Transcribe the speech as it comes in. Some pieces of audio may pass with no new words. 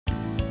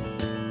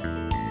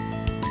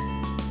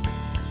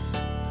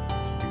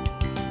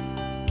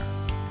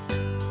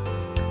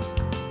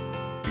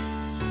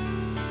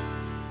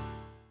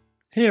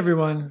Hey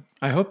everyone,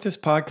 I hope this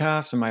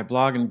podcast and my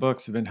blog and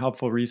books have been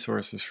helpful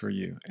resources for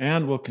you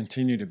and will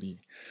continue to be.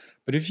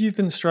 But if you've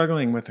been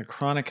struggling with a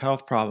chronic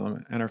health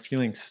problem and are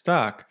feeling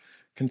stuck,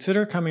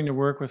 consider coming to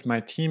work with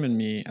my team and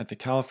me at the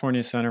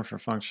California Center for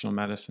Functional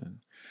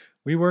Medicine.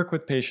 We work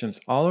with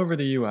patients all over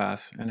the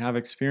US and have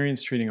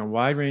experience treating a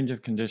wide range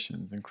of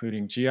conditions,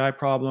 including GI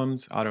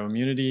problems,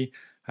 autoimmunity,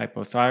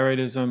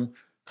 hypothyroidism,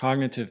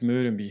 cognitive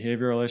mood and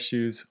behavioral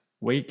issues,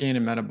 weight gain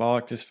and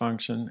metabolic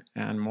dysfunction,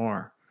 and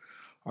more.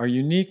 Our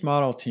unique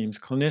model teams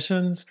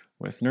clinicians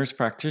with nurse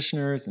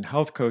practitioners and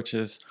health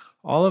coaches,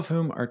 all of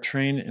whom are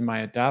trained in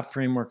my ADAPT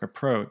framework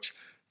approach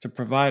to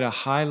provide a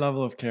high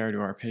level of care to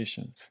our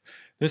patients.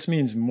 This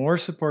means more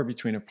support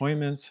between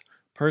appointments,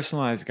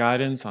 personalized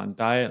guidance on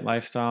diet,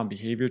 lifestyle, and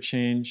behavior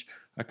change,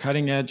 a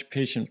cutting-edge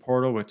patient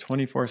portal with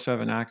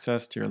 24/7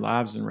 access to your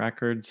labs and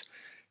records,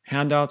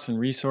 handouts and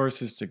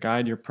resources to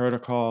guide your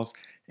protocols,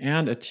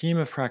 and a team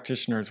of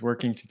practitioners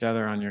working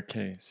together on your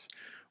case.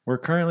 We're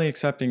currently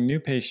accepting new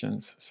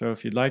patients, so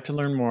if you'd like to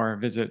learn more,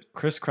 visit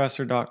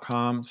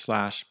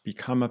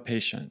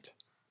chriskresser.com/becomeapatient.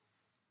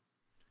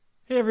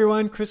 Hey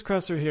everyone, Chris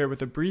Kresser here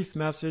with a brief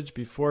message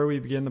before we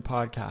begin the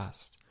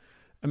podcast.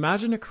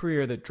 Imagine a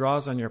career that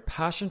draws on your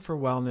passion for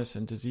wellness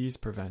and disease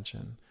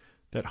prevention,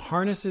 that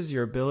harnesses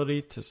your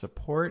ability to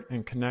support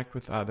and connect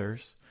with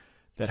others,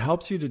 that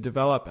helps you to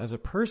develop as a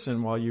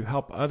person while you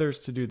help others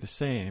to do the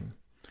same.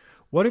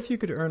 What if you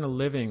could earn a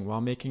living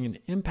while making an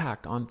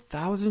impact on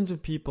thousands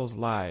of people's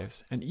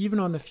lives and even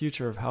on the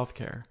future of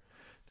healthcare?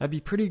 That'd be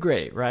pretty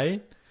great,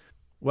 right?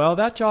 Well,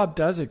 that job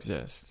does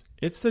exist.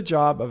 It's the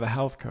job of a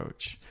health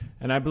coach,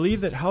 and I believe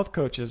that health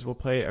coaches will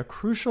play a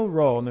crucial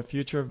role in the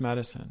future of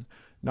medicine,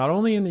 not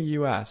only in the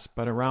US,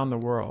 but around the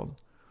world.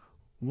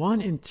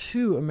 1 in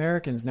 2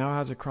 Americans now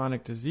has a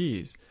chronic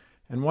disease,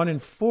 and 1 in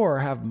 4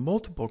 have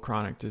multiple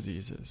chronic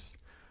diseases.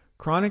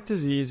 Chronic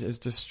disease is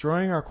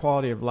destroying our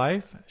quality of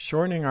life,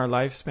 shortening our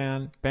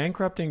lifespan,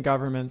 bankrupting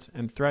governments,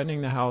 and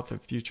threatening the health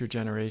of future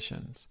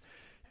generations.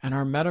 And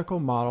our medical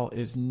model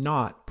is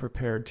not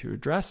prepared to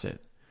address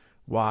it.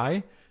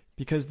 Why?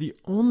 Because the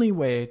only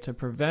way to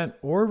prevent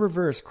or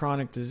reverse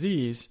chronic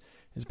disease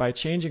is by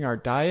changing our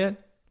diet,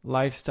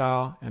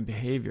 lifestyle, and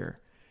behavior.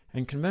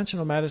 And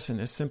conventional medicine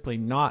is simply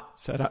not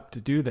set up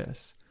to do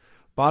this.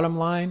 Bottom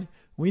line,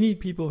 we need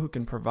people who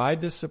can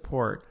provide this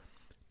support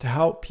to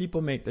help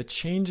people make the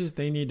changes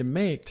they need to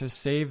make to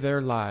save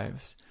their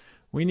lives.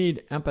 We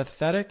need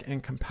empathetic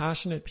and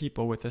compassionate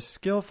people with a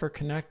skill for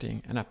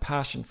connecting and a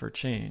passion for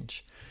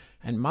change.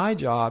 And my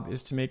job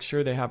is to make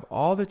sure they have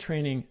all the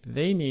training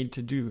they need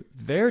to do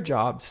their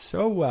job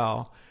so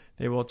well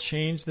they will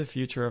change the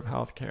future of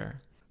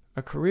healthcare.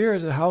 A career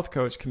as a health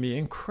coach can be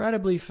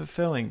incredibly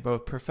fulfilling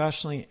both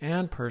professionally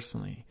and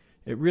personally.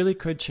 It really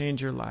could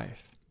change your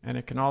life, and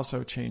it can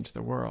also change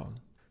the world.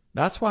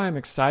 That's why I'm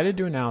excited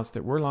to announce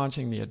that we're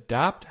launching the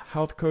ADAPT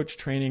Health Coach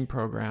Training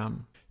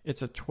Program.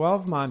 It's a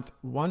 12-month,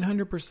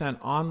 100%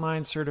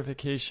 online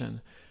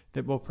certification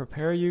that will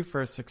prepare you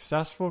for a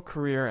successful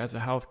career as a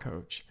health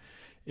coach.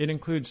 It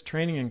includes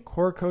training in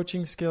core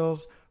coaching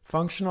skills,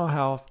 functional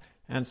health,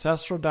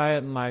 ancestral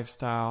diet and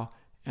lifestyle,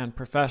 and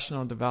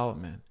professional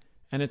development.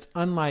 And it's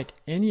unlike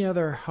any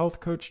other health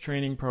coach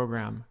training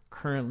program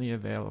currently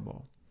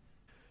available.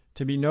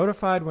 To be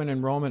notified when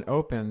enrollment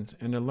opens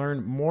and to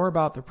learn more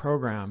about the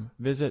program,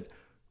 visit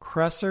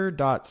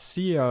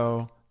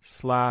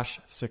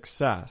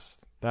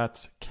kresser.co/success.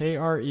 That's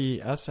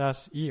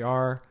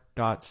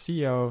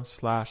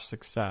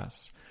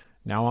KRESSER.co/success.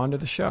 Now on to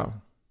the show.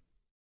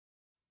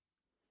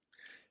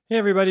 Hey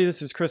everybody,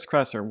 this is Chris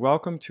Kresser.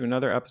 Welcome to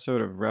another episode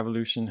of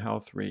Revolution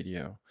Health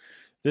Radio.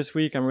 This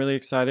week I'm really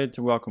excited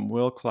to welcome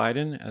Will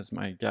Kleidon as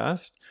my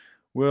guest.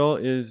 Will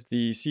is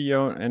the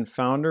CEO and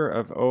founder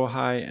of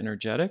Ojai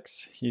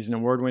Energetics. He's an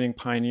award-winning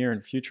pioneer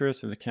and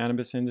futurist of the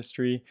cannabis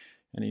industry,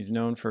 and he's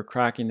known for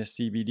cracking the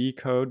CBD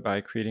code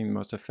by creating the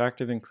most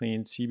effective and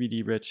clean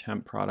CBD-rich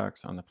hemp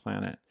products on the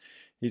planet.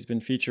 He's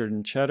been featured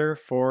in Cheddar,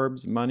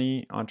 Forbes,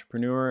 Money,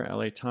 Entrepreneur,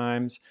 LA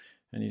Times,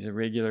 and he's a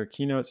regular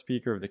keynote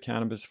speaker of the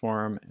Cannabis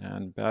Forum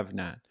and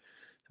BevNet.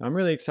 So I'm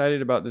really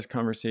excited about this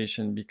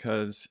conversation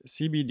because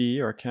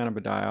CBD, or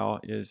cannabidiol,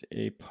 is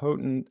a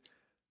potent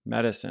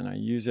medicine. I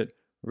use it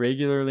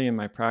regularly in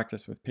my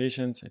practice with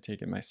patients. I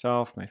take it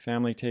myself. My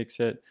family takes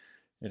it.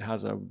 It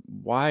has a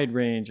wide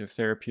range of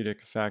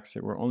therapeutic effects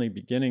that we're only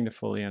beginning to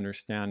fully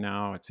understand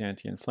now. It's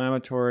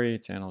anti-inflammatory,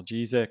 it's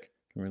analgesic, it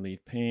can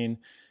relieve pain,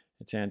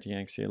 it's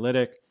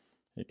anti-anxiolytic,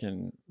 it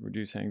can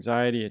reduce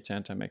anxiety, it's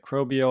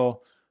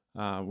antimicrobial,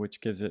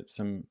 which gives it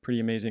some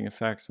pretty amazing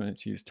effects when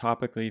it's used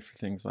topically for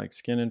things like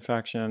skin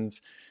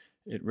infections.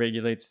 It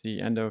regulates the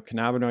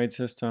endocannabinoid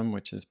system,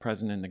 which is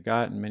present in the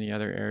gut and many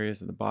other areas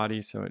of the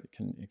body, so it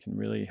can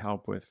really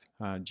help with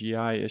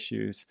GI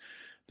issues.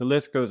 The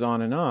list goes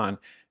on.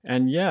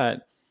 And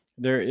yet,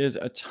 there is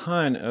a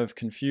ton of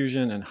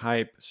confusion and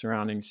hype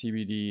surrounding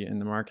CBD in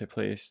the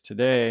marketplace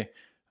today.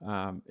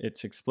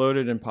 It's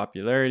exploded in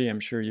popularity.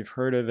 I'm sure you've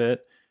heard of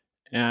it.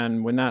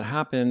 And when that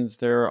happens,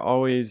 there are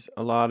always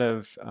a lot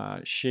of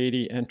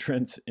shady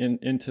entrants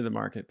into the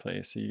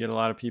marketplace. So you get a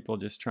lot of people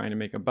just trying to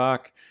make a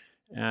buck.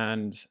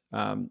 And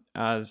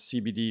as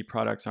CBD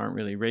products aren't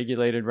really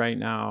regulated right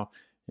now,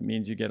 it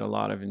means you get a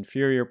lot of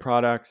inferior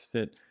products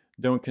that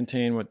don't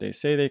contain what they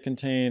say they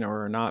contain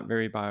or are not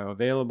very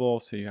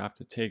bioavailable. So you have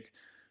to take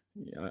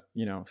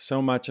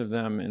so much of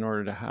them in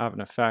order to have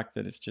an effect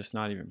that it's just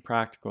not even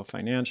practical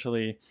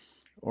financially.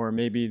 Or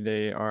maybe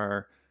they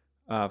are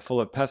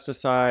full of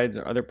pesticides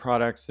or other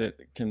products that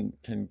can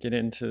get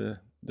into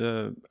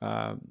the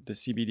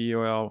CBD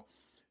oil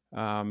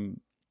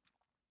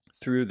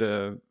through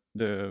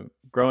the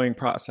growing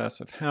process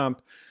of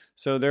hemp.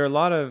 So there are a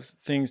lot of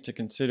things to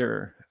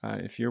consider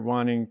if you're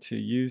wanting to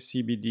use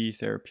CBD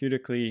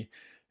therapeutically,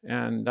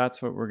 and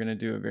that's what we're going to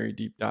do a very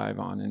deep dive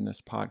on in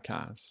this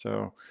podcast.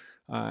 So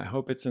I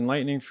hope it's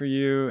enlightening for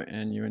you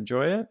and you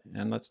enjoy it,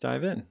 and let's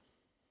dive in.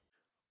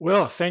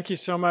 Will, thank you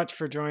so much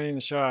for joining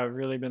the show. I've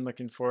really been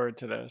looking forward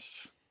to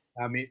this.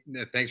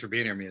 Thanks for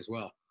being here, me as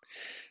well.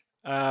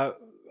 I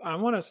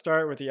want to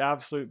start with the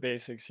absolute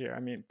basics here. I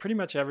mean, pretty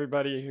much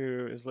everybody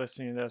who is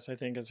listening to this, I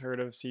think, has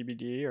heard of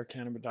CBD or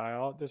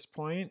cannabidiol at this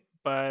point,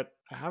 but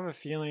I have a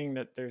feeling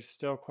that there's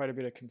still quite a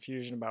bit of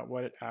confusion about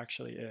what it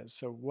actually is.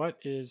 So what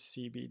is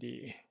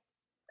CBD?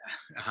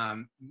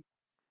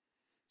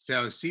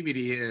 So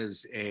CBD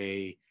is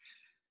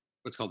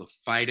what's called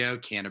a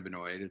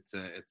phytocannabinoid. It's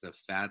a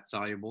fat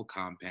soluble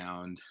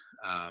compound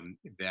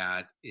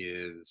that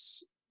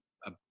is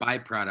a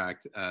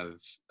byproduct of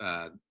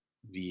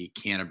the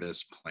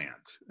cannabis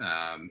plant.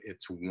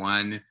 It's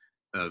one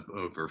of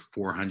over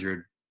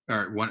 400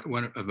 or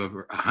one of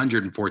over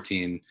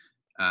 114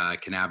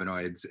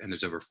 cannabinoids, and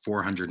there's over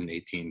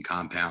 418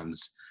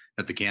 compounds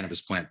that the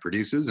cannabis plant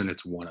produces, and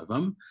it's one of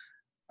them.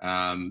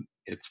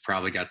 It's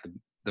probably got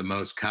the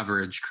most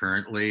coverage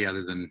currently,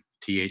 other than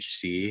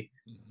THC.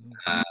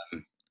 Mm-hmm.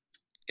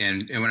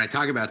 And when I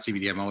talk about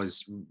CBD, I'm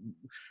always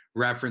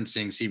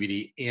referencing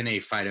CBD in a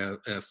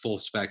full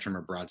spectrum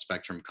or broad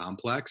spectrum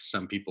complex.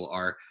 Some people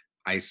are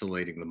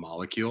isolating the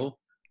molecule,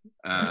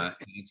 and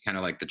it's kind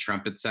of like the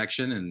trumpet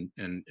section.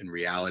 And in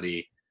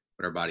reality,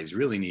 what our bodies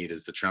really need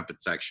is the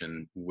trumpet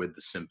section with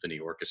the symphony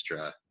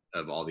orchestra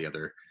of all the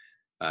other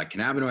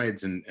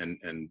cannabinoids and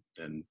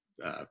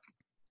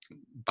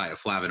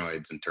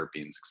bioflavonoids and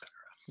terpenes, etc.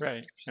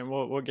 Right. And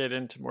we'll get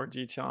into more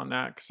detail on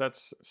that, because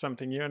that's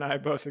something you and I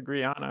both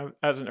agree on.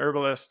 As an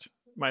herbalist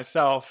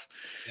myself,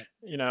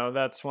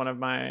 that's one of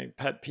my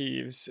pet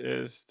peeves,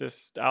 is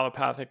this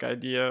allopathic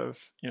idea of,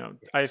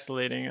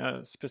 isolating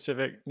a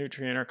specific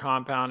nutrient or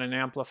compound and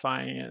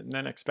amplifying it and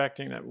then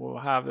expecting that we'll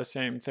have the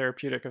same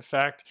therapeutic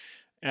effect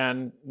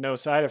and no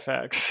side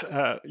effects,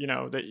 that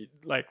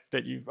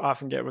you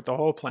often get with the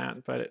whole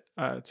plant. But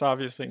it's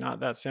obviously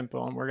not that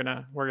simple, and we're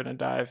gonna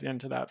dive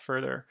into that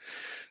further.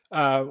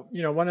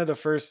 One of the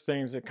first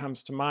things that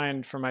comes to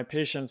mind for my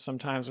patients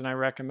sometimes when I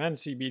recommend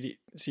CBD,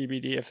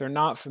 if they're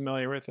not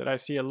familiar with it, I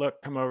see a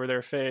look come over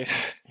their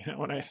face,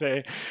 when I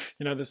say,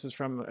 this is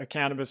from a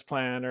cannabis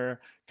plant or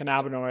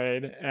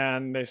cannabinoid,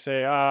 and they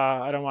say,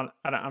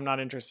 I'm not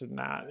interested in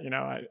that,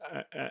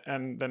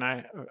 and then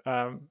I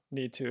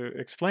need to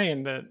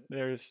explain that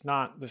there's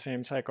not the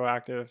same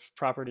psychoactive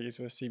properties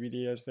with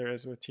CBD as there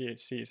is with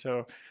THC.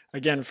 So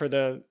again, for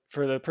the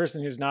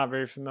person who's not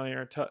very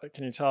familiar,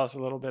 can you tell us a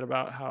little bit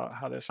about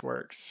how this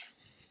works?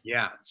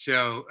 Yeah.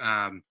 So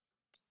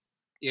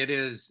it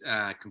is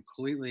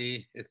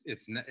completely.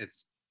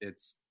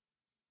 It's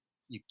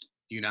you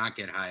do not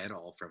get high at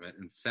all from it.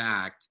 In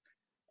fact,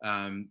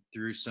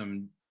 through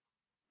some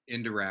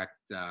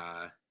indirect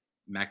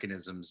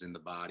mechanisms in the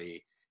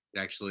body, it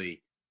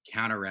actually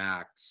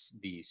counteracts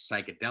the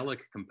psychedelic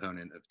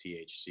component of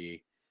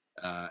THC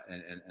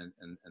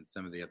and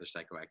some of the other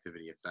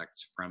psychoactivity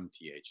effects from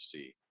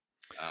THC.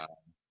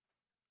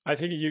 I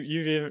think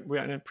you've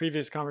in a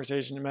previous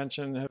conversation you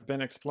mentioned have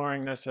been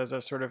exploring this as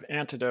a sort of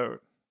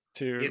antidote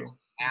to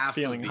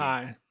feeling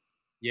high.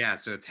 Yeah,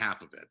 so it's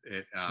half of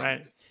it.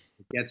 Right.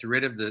 It gets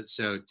rid of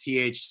so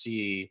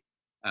THC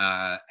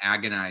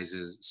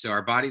agonizes. So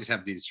our bodies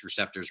have these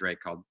receptors, right,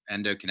 called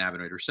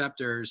endocannabinoid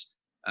receptors.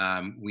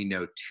 We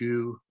know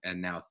 2 and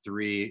now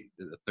 3.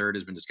 The third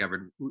has been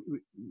discovered.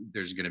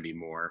 There's going to be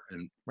more,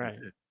 in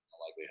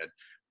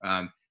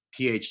likelihood.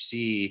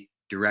 THC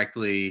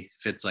directly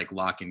fits like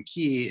lock and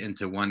key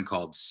into one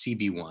called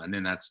CB1,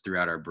 and that's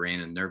throughout our brain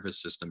and nervous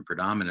system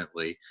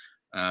predominantly.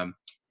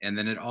 And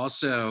then it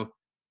also,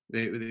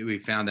 we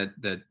found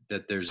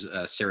that there's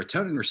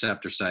serotonin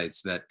receptor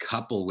sites that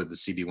couple with the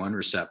CB1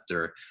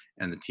 receptor,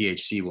 and the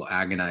THC will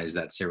agonize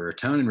that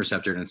serotonin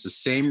receptor. And it's the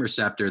same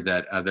receptor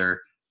that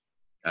other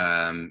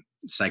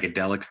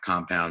psychedelic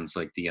compounds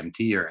like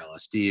DMT or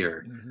LSD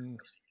or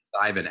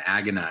psilocybin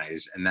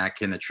agonize, and that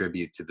can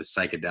attribute to the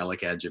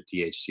psychedelic edge of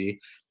THC.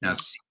 Now,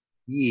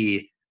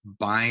 CBD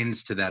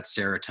binds to that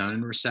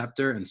serotonin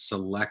receptor and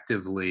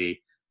selectively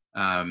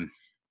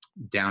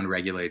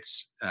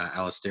downregulates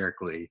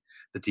allosterically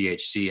the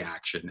THC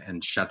action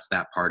and shuts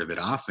that part of it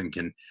off, and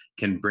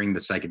can bring the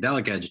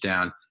psychedelic edge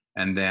down.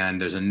 And then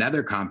there's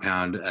another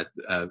compound,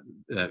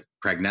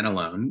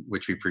 pregnenolone,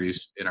 which we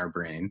produce in our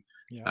brain,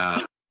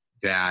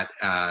 that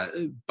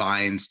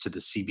binds to the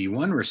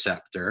CB1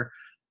 receptor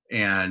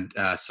and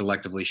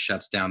selectively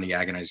shuts down the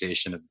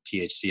agonization of the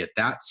THC at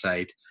that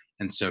site.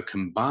 And so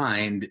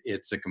combined,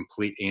 it's a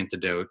complete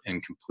antidote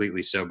and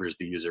completely sobers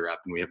the user up.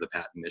 And we have the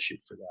patent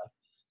issued for that.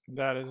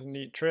 That is a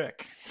neat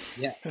trick.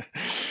 Yeah.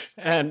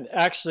 And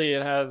actually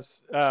it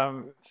has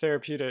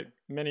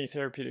many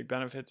therapeutic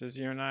benefits, as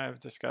you and I have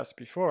discussed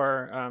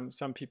before.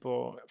 Some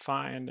people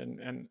find,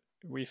 and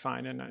we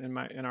find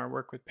in our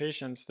work with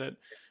patients, that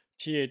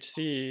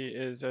THC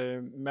is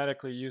a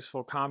medically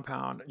useful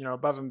compound,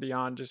 above and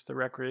beyond just the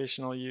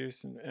recreational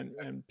use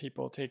and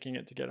people taking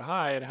it to get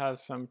high. It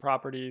has some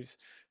properties,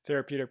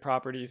 therapeutic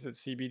properties, that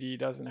CBD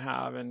doesn't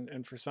have.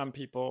 And for some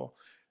people,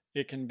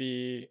 it can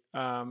be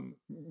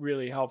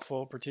really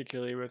helpful,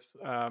 particularly with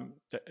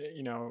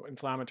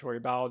inflammatory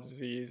bowel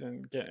disease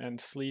and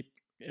sleep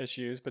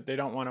issues, but they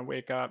don't want to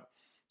wake up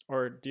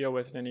or deal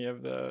with any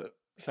of the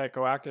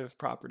psychoactive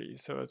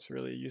properties. So it's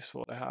really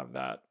useful to have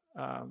that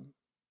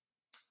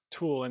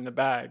tool in the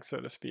bag,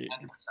 so to speak.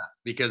 100%.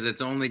 Because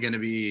it's only going to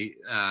be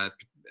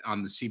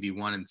on the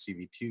CB1 and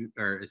CB2,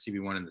 or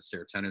CB1 and the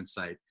serotonin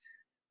site.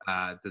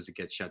 Does it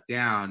get shut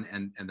down?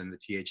 And then the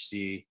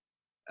THC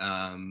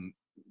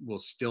will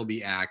still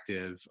be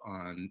active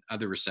on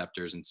other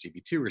receptors and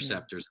CB2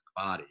 receptors in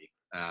the body.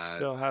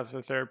 Still has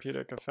the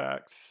therapeutic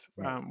effects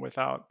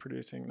without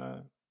producing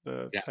the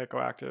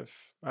psychoactive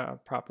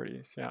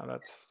properties. Yeah,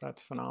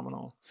 that's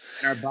phenomenal.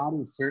 And our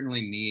bodies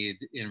certainly need,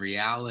 in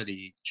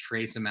reality,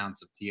 trace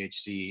amounts of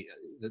THC.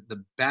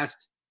 The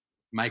best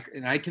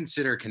and I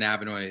consider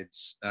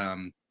cannabinoids,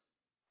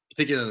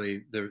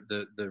 particularly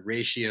the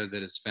ratio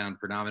that is found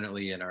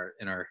predominantly in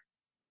our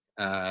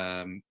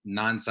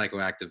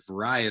non-psychoactive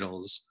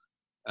varietals,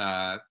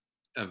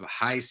 of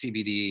high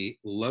CBD,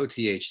 low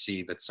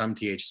THC, but some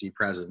THC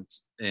present,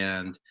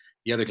 and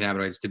the other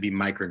cannabinoids to be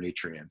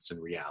micronutrients in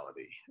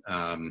reality.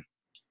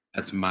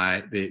 That's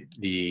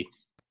the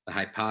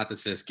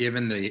hypothesis,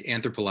 given the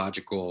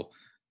anthropological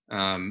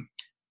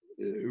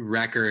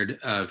record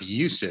of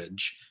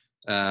usage.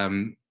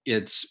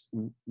 It's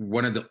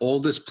one of the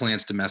oldest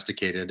plants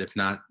domesticated, if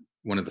not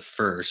one of the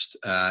first,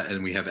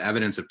 and we have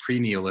evidence of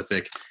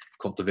pre-Neolithic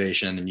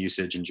cultivation and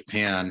usage in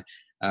Japan.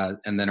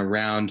 And then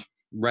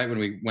right when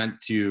we went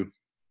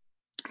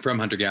from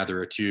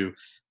hunter-gatherer to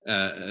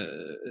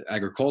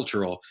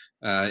agricultural,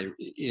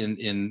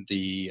 in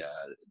the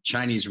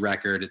Chinese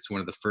record, it's one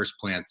of the first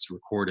plants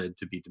recorded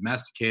to be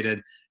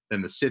domesticated.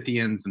 Then the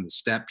Scythians and the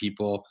steppe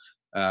people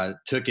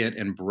took it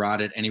and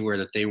brought it anywhere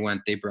that they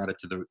went. They brought it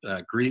to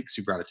the Greeks,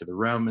 who brought it to the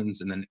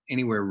Romans, and then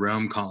anywhere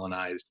Rome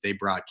colonized, they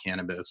brought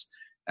cannabis.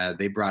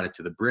 They brought it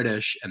to the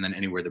British, and then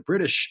anywhere the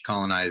British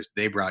colonized,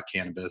 they brought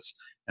cannabis.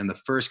 And the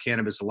first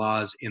cannabis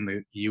laws in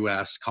the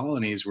U.S.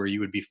 colonies were you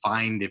would be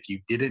fined if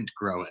you didn't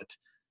grow it.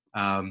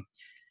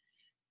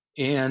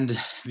 And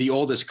the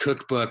oldest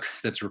cookbook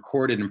that's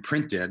recorded and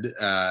printed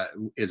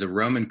is a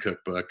Roman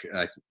cookbook.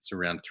 It's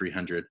around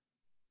 300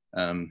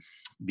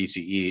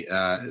 BCE,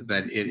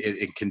 but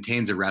it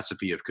contains a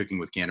recipe of cooking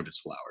with cannabis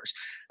flowers.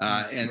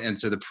 And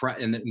so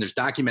and there's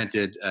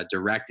documented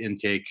direct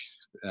intake.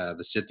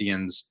 The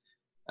Scythians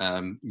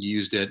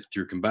used it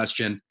through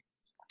combustion.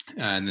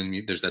 And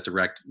then there's that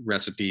direct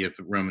recipe of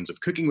the Romans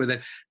of cooking with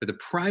it. But the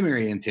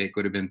primary intake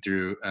would have been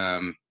through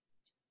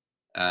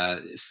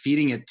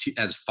feeding it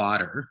as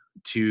fodder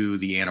to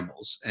the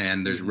animals.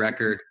 And there's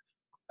record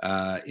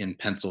in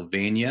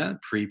Pennsylvania,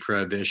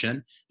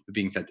 pre-prohibition,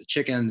 being fed to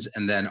chickens.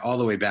 And then all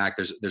the way back,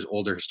 there's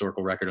older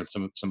historical record on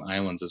some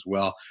islands as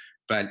well.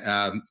 But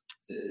a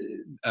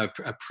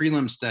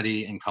prelim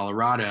study in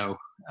Colorado,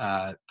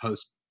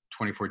 post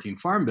 2014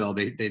 Farm Bill,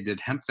 they did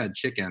hemp-fed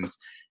chickens,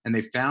 and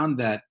they found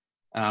that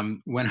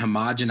when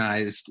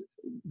homogenized,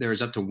 there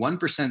was up to 1%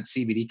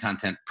 CBD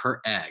content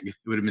per egg. It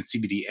would have been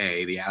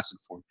CBDA, the acid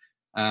form,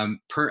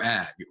 per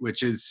egg,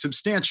 which is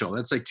substantial.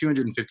 That's like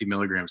 250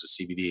 milligrams of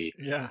CBD.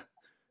 Yeah,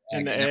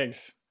 in the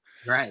eggs.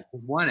 Right,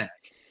 it's one egg,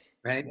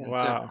 right? And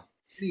wow.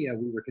 So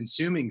we were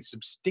consuming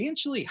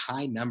substantially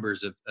high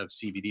numbers of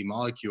CBD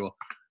molecule.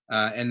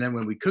 And then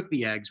when we cook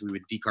the eggs, we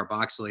would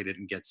decarboxylate it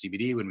and get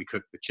CBD. When we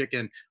cook the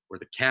chicken or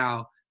the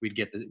cow, we'd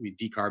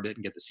decarb it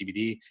and get the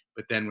CBD.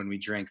 But then when we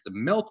drank the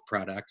milk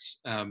products,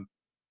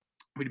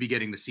 we'd be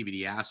getting the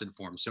CBD acid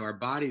form. So our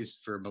bodies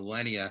for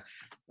millennia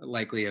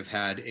likely have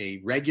had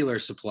a regular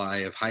supply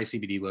of high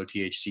CBD, low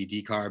THC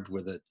decarb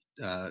with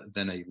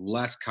then a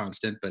less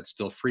constant but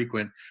still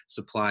frequent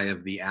supply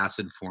of the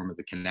acid form of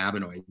the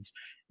cannabinoids.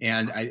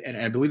 And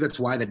I believe that's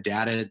why the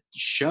data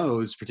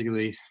shows,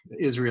 particularly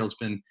Israel's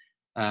been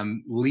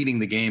leading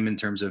the game in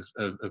terms of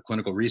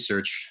clinical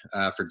research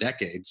for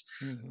decades.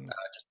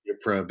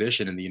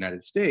 Prohibition in the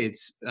United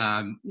States,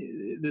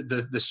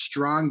 the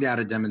strong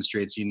data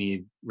demonstrates you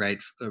need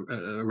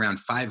around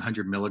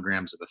 500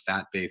 milligrams of a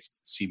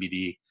fat-based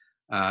CBD,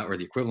 or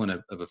the equivalent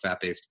of a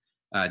fat-based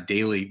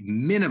daily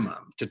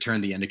minimum to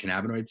turn the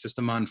endocannabinoid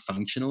system on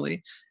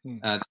functionally.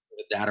 The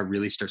data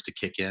really starts to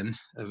kick in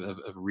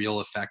of real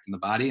effect in the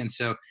body. And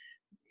so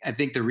I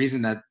think the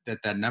reason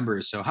that number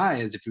is so high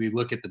is if we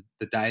look at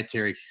the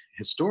dietary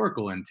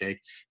historical intake,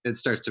 it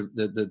starts to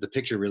the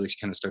picture really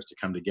kind of starts to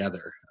come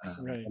together.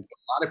 Right. And so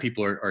a lot of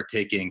people are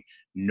taking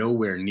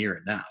nowhere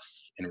near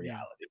enough in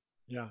reality.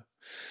 Yeah.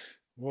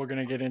 We're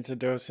going to get into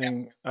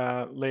dosing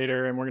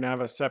later, and we're going to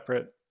have a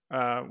separate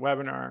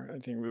webinar, I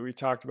think we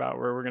talked about,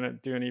 where we're going to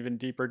do an even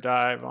deeper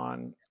dive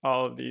on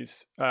all of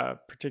these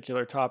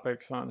particular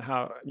topics on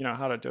how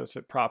to dose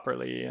it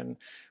properly and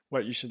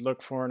what you should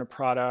look for in a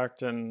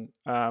product. And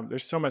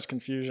there's so much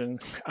confusion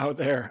out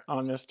there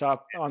on this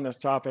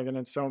topic, and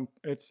it's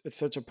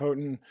such a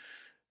potent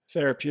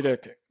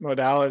therapeutic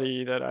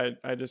modality that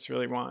I just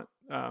really want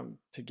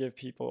to give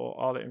people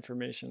all the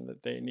information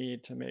that they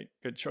need to make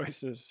good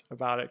choices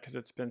about it, because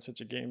it's been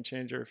such a game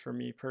changer for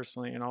me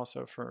personally, and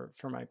also for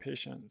my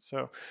patients.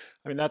 So,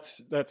 I mean,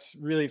 that's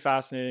really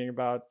fascinating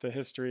about the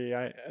history.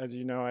 As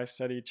you know, I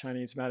studied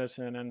Chinese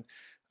medicine, and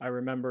I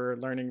remember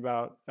learning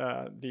about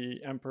the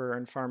emperor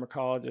and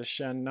pharmacologist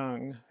Shen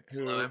Nung,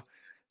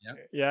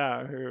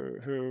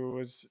 who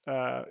was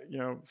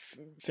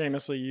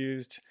famously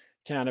used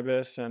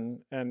cannabis, and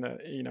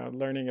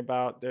learning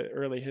about the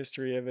early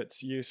history of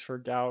its use for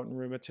gout and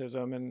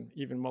rheumatism and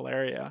even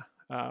malaria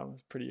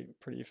was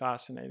pretty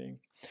fascinating.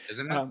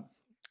 Isn't it?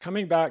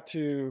 Coming back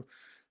to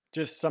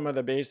just some of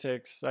the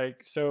basics,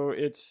 so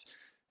it's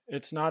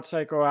not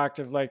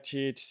psychoactive like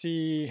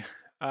THC,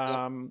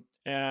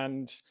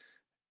 and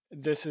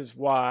this is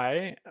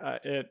why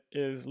it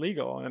is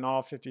legal in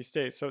all 50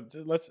 states. So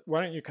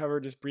why don't you cover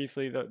just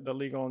briefly the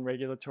legal and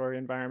regulatory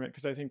environment,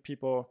 because I think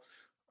people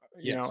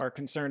are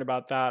concerned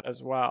about that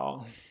as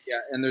well.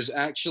 Yeah, and there's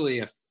actually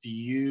a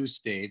few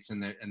states,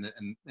 and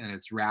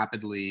it's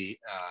rapidly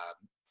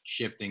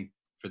shifting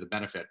for the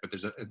benefit. But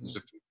there's a few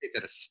states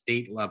at a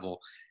state level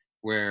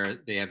where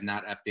they have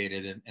not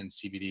updated, and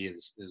CBD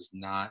is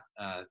not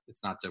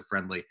it's not so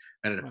friendly.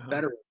 But at a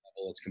federal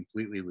level, it's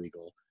completely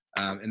legal.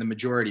 In the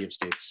majority of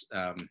states,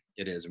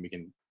 it is, and we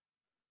can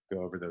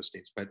go over those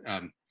states. But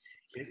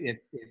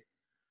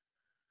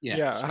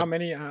so how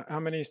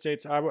many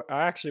states? I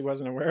actually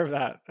wasn't aware of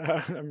that.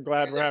 I'm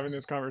glad we're having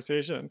this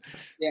conversation.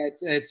 Yeah,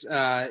 because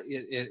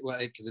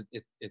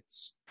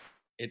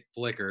it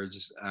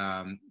flickers.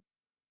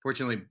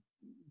 Fortunately,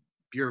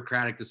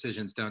 bureaucratic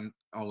decisions don't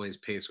always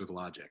pace with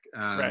logic.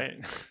 Right.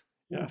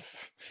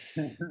 Yes.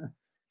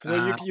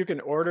 So you can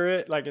order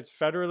it, like it's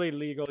federally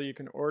legal. You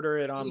can order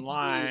it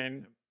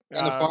online.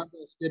 And the Farm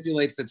Bill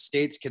stipulates that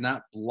states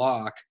cannot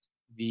block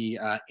the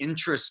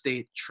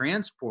intrastate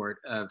transport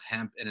of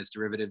hemp and its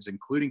derivatives,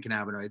 including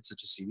cannabinoids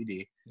such as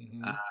CBD.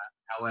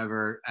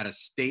 However, at a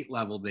state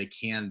level, they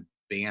can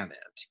ban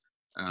it.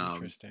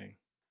 Interesting.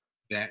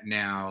 That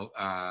now,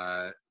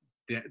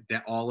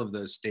 that all of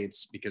those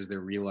states, because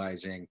they're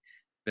realizing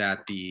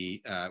that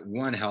the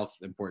one, health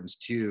importance,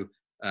 two,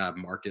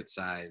 market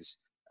size,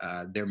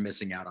 they're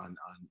missing out on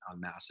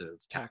massive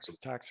tax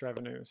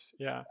revenues.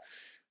 Yeah.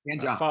 And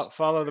jobs.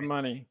 Follow the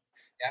money.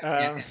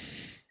 So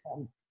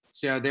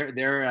so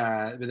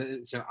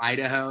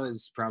Idaho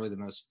is probably the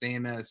most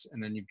famous,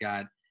 and then you've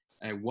got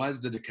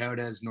the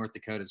Dakotas. North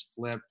Dakota's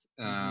flipped.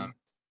 I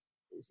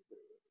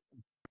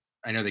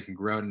know they can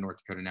grow it in North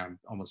Dakota now. I'm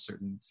almost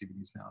certain CBD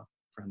is now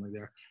friendly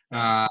there.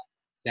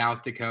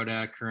 South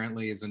Dakota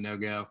currently is a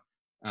no-go.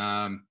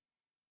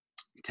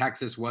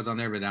 Texas was on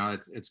there, but now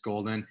it's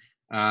golden.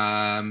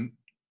 And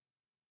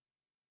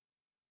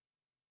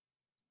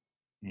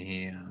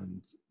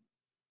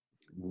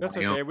that's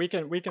okay. We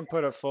can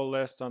put a full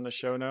list on the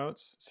show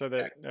notes so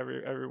that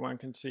everyone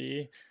can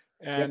see.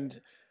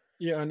 And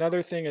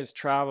another thing is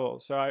travel.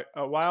 So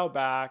a while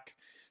back,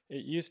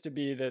 it used to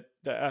be that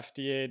the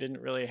FDA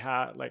didn't really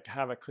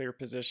have a clear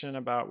position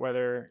about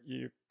whether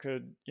you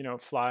could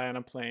fly on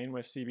a plane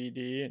with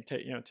CBD and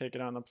take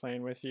it on the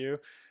plane with you.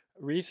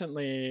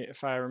 Recently,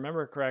 if I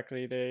remember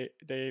correctly,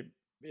 they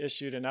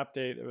issued an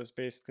update that was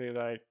basically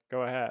like,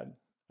 go ahead.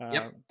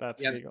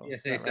 That's legal.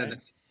 Yes, they said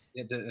that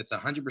it's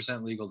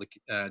 100% legal to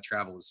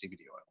travel with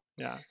CBD oil.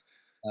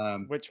 Yeah.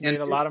 Which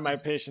made a lot of my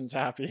patients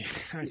happy.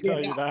 I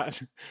tell you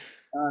that.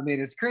 I mean,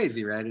 it's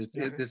crazy, right? It's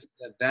this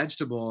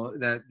vegetable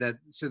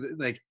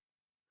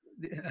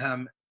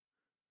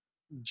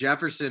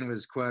Jefferson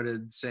was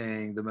quoted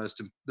saying the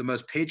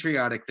most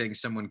patriotic thing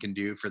someone can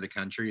do for the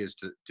country is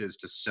to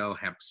sow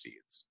hemp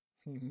seeds.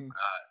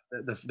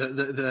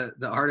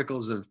 The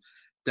articles of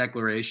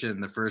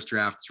Declaration, the first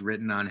draft's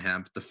written on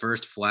hemp. The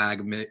first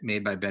flag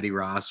made by Betty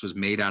Ross was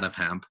made out of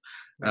hemp.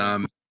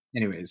 Right.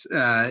 Anyways,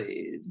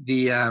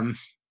 the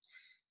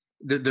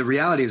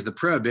reality is the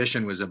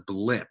prohibition was a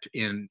blip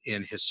in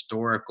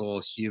historical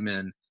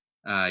human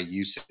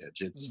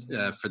usage. It's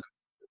for the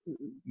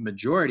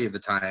majority of the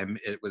time,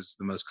 it was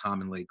the most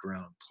commonly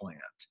grown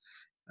plant.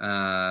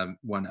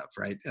 One of,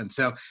 right? And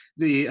so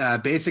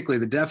basically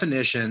the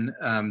definition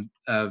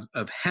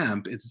of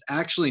hemp is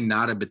actually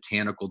not a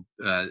botanical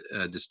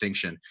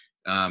distinction.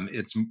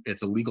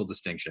 It's a legal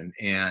distinction,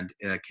 and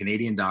a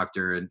Canadian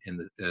doctor in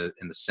the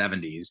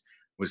 70s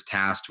was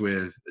tasked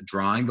with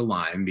drawing the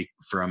line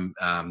from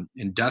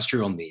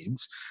industrial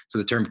needs. So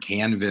the term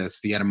canvas,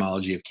 the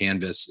etymology of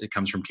canvas, it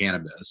comes from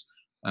cannabis,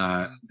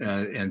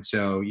 and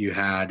so you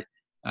had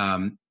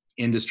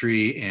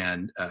industry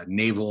and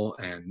naval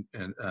and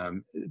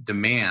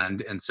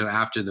demand. And so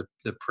after the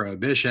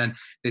prohibition,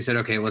 they said,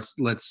 okay,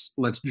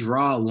 let's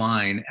draw a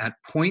line at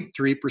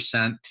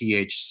 0.3%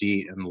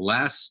 THC,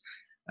 unless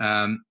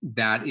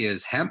that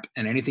is hemp,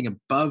 and anything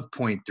above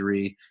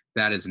 0.3,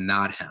 that is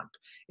not hemp.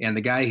 And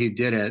the guy who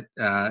did it,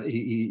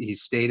 he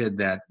stated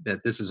that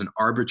this is an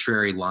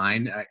arbitrary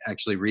line.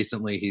 Actually,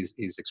 recently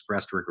he's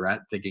expressed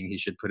regret, thinking he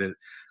should put it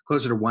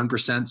closer to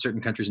 1%.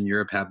 Certain countries in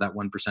Europe have that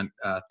 1%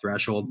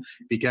 threshold,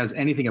 because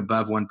anything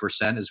above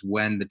 1% is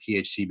when the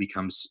THC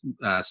becomes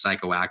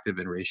psychoactive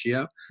in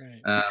ratio.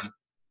 Right.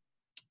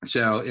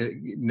 So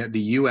the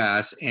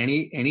U.S.,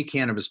 any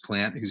cannabis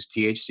plant whose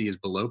THC is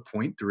below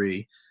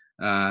 0.3,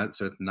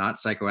 so it's not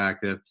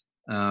psychoactive,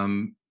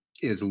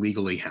 is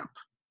legally hemp.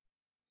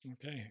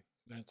 Okay,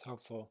 that's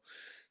helpful.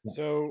 Yes.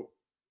 So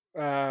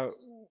now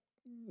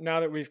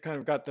that we've kind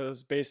of got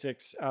those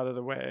basics out of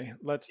the way,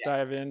 let's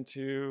dive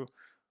into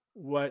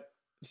what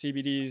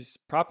CBD's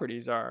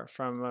properties are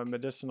from a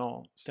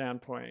medicinal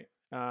standpoint.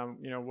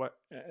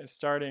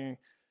 Starting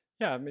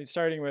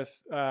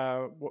with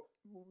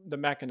the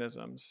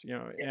mechanisms,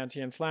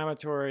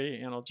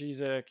 anti-inflammatory,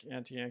 analgesic,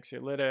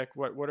 anti-anxiolytic.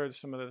 What are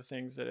some of the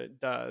things that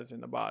it does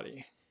in the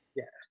body?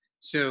 Yeah.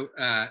 So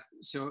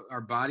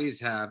our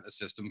bodies have a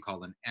system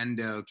called an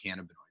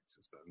endocannabinoid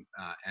system.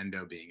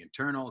 Endo being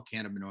internal,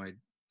 cannabinoid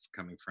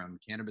coming from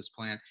cannabis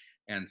plant,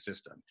 and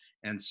system.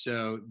 And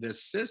so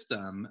this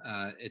system,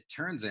 it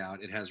turns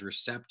out, it has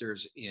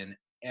receptors in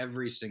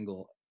every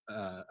single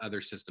other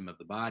system of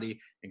the body,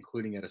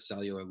 including at a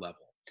cellular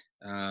level.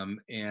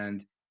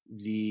 And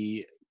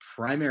the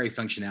primary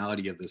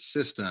functionality of this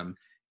system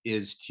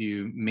is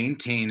to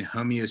maintain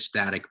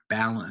homeostatic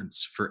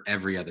balance for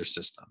every other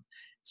system.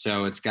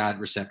 So it's got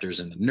receptors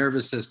in the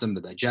nervous system,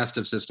 the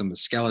digestive system, the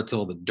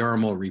skeletal, the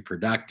dermal,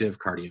 reproductive,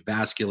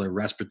 cardiovascular,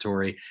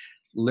 respiratory.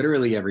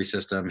 Literally every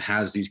system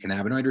has these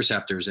cannabinoid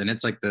receptors, and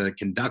it's like the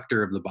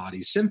conductor of the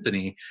body's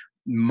symphony,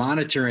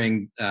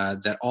 monitoring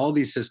that all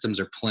these systems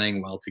are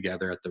playing well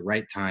together at the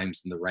right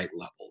times and the right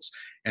levels.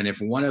 And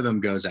if one of them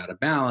goes out of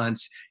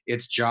balance,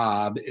 its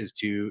job is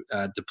to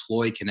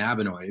deploy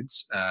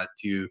cannabinoids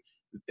to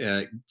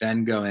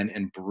then go in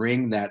and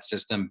bring that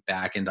system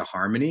back into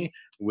harmony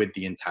with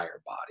the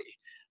entire body.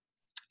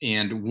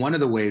 And one of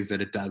the ways that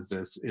it does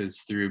this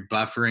is through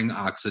buffering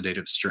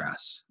oxidative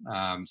stress.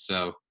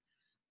 So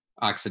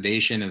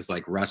oxidation is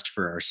like rust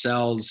for our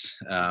cells.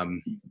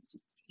 And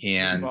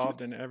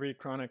involved in every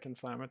chronic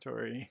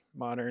inflammatory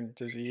modern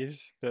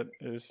disease that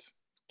is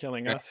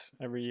killing us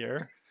every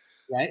year.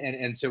 Right.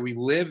 And so we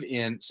live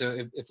in, so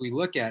if we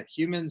look at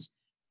humans,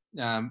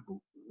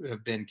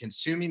 have been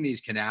consuming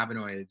these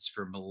cannabinoids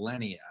for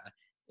millennia.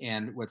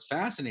 And what's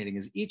fascinating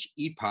is each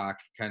epoch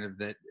kind of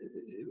that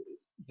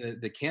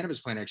the cannabis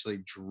plant actually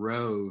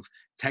drove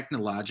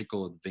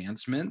technological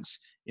advancements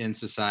in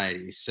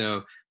society.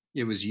 So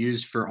it was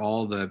used for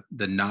all the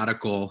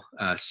nautical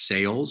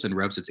sails and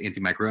ropes. It's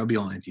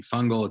antimicrobial,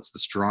 antifungal. It's the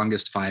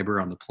strongest fiber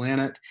on the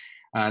planet,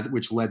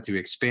 which led to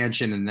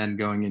expansion, and then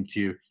going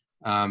into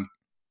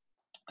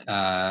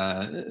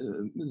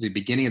the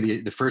beginning of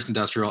the first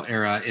industrial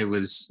era. It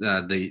was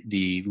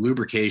the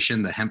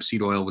lubrication. The hemp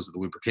seed oil was the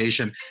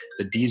lubrication.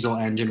 The diesel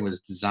engine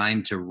was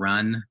designed to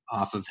run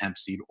off of hemp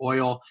seed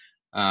oil.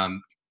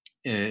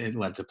 It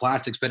led to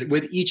plastics. But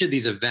with each of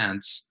these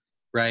events,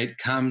 right,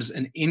 comes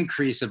an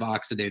increase of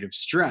oxidative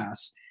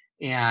stress.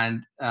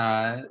 And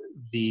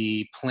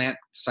the plant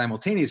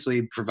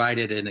simultaneously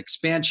provided an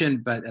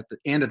expansion, but at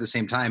the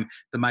same time,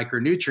 the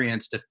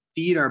micronutrients to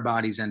feed our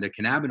body's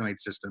endocannabinoid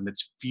system.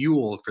 It's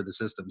fuel for the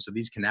system. So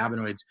these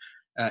cannabinoids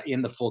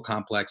in the full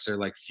complex are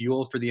like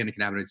fuel for the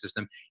endocannabinoid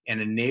system, and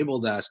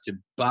enabled us to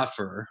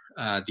buffer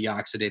the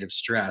oxidative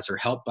stress, or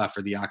help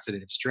buffer the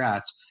oxidative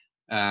stress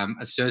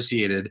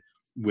associated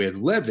with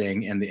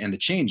living and the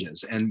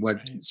changes. And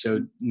so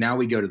now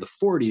we go to the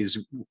 40s.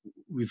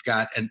 We've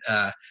got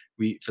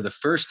for the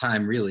first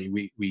time, really,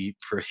 we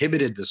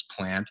prohibited this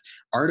plant,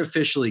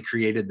 artificially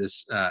created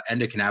this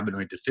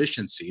endocannabinoid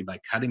deficiency by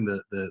cutting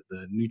the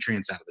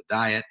nutrients out of the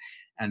diet,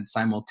 and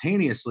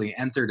simultaneously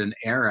entered an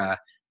era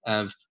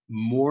of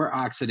more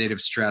oxidative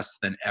stress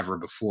than ever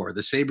before.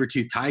 The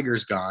saber-toothed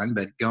tiger's gone,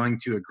 but going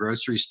to a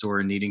grocery store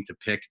and needing to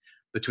pick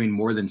between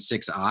more than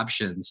 6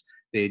 options,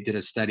 they did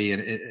a study,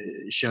 and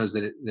it shows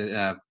that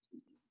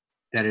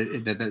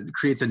that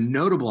creates a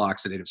notable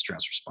oxidative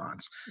stress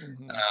response.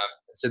 Mm-hmm.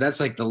 So that's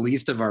like the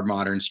least of our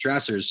modern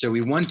stressors. So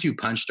we 1-2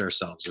 punched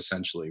ourselves,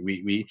 essentially.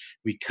 We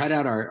cut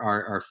out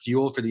our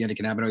fuel for the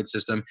endocannabinoid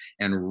system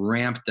and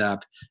ramped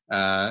up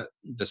the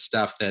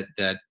stuff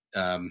that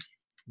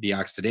the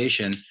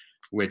oxidation,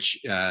 which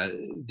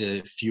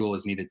the fuel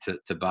is needed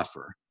to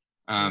buffer.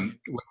 When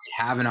we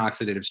have an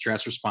oxidative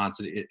stress response,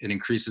 it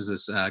increases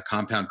this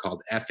compound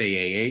called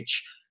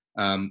FAAH.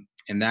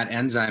 and that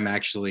enzyme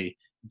actually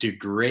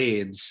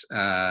degrades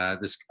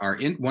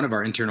one of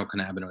our internal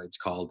cannabinoids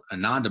called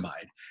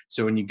anandamide.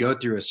 So when you go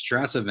through a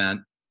stress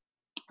event,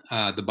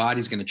 the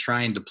body's going to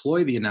try and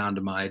deploy the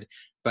anandamide,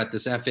 but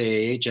this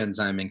FAAH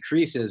enzyme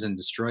increases and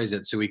destroys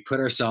it. So we put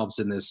ourselves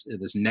in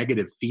this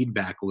negative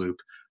feedback loop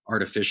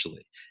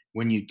artificially.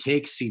 When you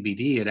take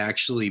CBD, it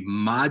actually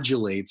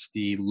modulates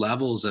the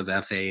levels of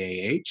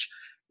FAAH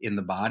in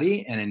the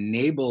body and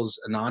enables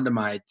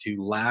anandamide to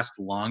last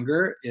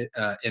longer in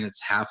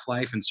its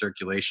half-life and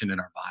circulation in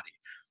our body.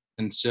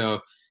 And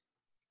so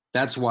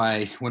that's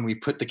why when we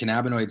put the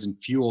cannabinoids and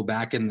fuel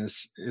back in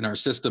our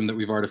system that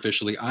we've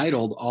artificially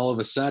idled, all of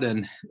a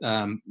sudden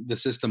the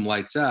system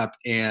lights up,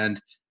 and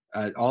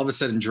all of a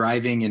sudden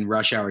driving in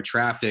rush hour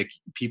traffic,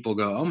 people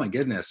go, "Oh my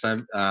goodness!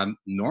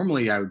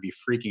 Normally I would be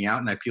freaking out,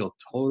 and I feel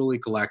totally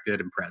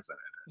collected and present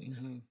in it."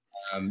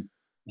 Mm-hmm.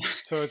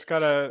 So it's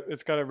got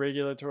a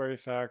regulatory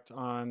effect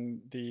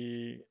on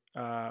the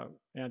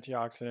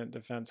antioxidant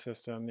defense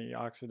system, the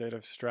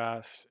oxidative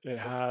stress. It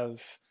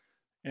has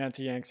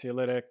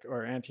anti-anxiolytic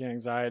or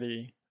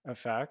anti-anxiety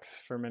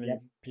effects for many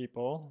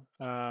people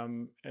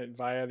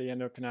via the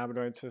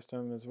endocannabinoid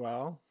system as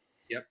well.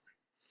 Yep.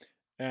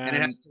 And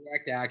it has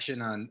direct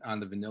action on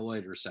the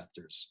vanilloid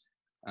receptors,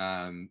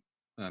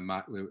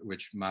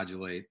 which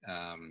modulate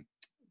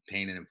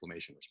pain and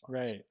inflammation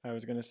response. Right. I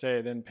was going to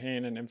say then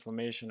pain and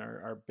inflammation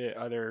are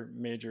other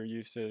major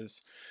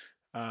uses,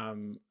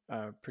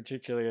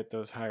 particularly at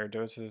those higher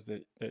doses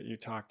that you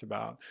talked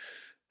about.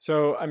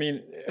 So, I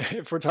mean,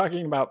 if we're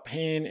talking about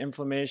pain,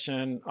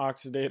 inflammation,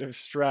 oxidative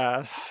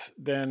stress,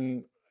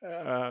 then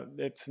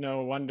it's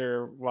no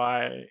wonder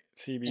why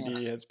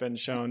CBD has been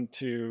shown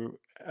to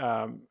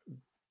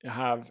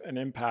have an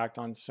impact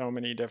on so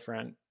many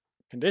different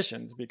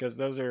conditions, because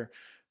those are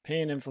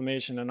pain,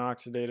 inflammation, and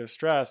oxidative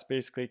stress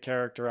basically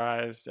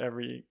characterized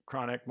every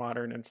chronic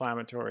modern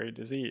inflammatory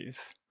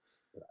disease,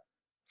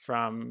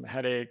 from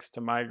headaches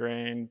to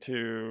migraine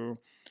to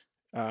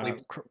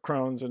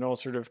Crohn's and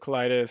ulcerative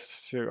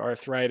colitis to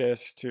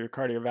arthritis to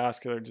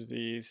cardiovascular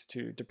disease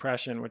to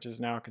depression, which is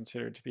now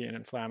considered to be an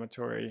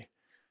inflammatory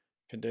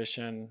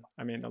condition.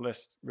 I mean, the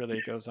list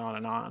really goes on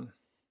and on.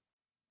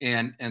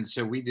 And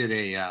so we did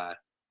we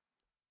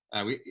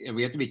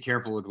have to be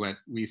careful with what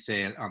we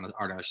say on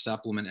our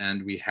supplement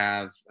end. We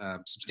have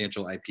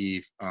substantial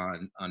IP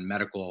on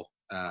medical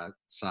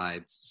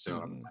sides, so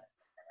I can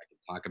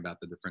talk about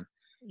the different.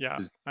 Yeah,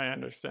 I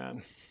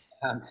understand.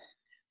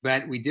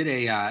 But we did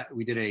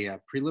a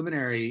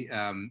preliminary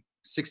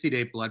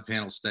 60-day blood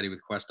panel study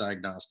with Quest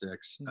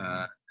Diagnostics,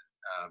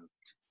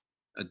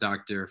 a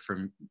doctor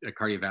a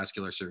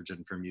cardiovascular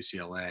surgeon from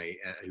UCLA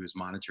who was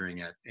monitoring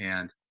it,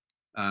 and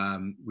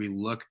we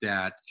looked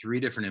at 3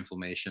 different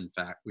inflammation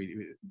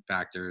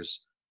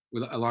factors,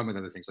 along with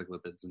other things like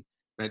lipids,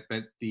 but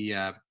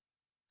the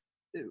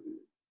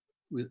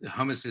with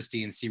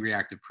homocysteine,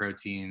 C-reactive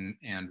protein,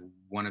 and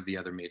one of the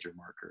other major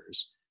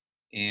markers.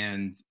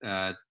 And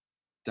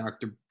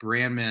Dr.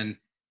 Brandman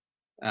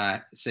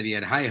said he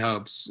had high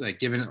hopes,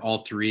 given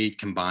all 3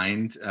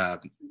 combined,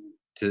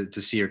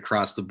 to see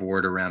across the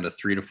board around a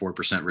 3 to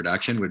 4%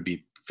 reduction would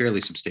be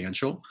fairly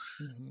substantial.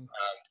 Mm-hmm.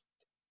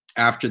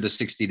 After the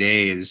 60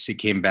 days, he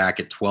came back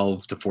at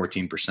 12 to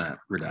 14%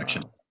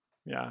 reduction. Wow.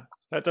 Yeah,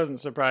 that doesn't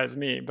surprise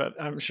me, but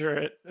I'm sure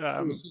it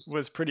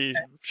was pretty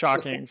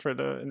shocking for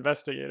the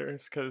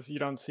investigators, because you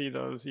don't see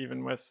those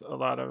even with a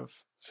lot of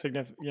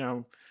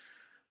significant,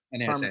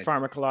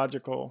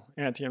 pharmacological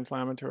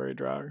anti-inflammatory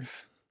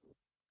drugs.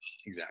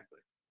 Exactly.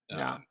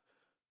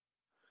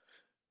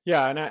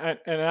 Yeah,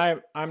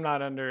 and I'm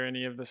not under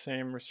any of the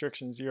same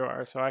restrictions you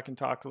are, so I can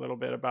talk a little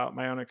bit about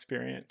my own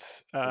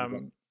experience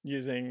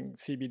using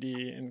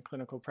CBD in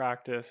clinical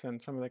practice and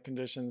some of the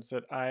conditions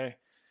that I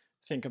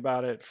think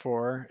about it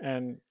for.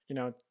 And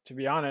to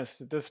be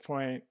honest, at this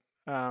point,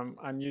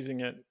 I'm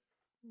using it.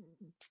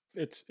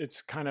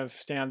 It's kind of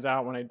stands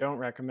out when I don't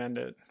recommend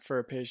it for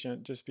a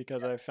patient, just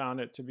because I found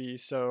it to be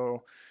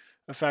so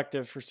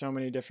effective for so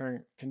many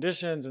different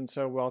conditions and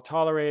so well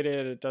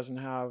tolerated. It doesn't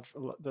have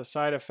the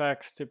side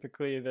effects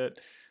typically that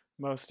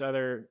most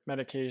other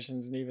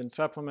medications and even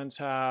supplements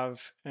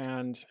have.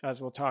 And as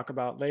we'll talk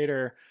about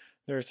later,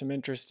 there are some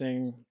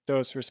interesting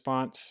dose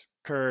response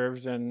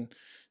curves and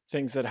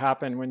things that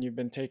happen when you've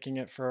been taking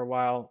it for a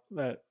while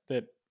that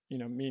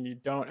mean you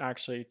don't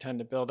actually tend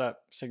to build up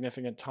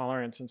significant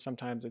tolerance, and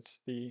sometimes it's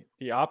the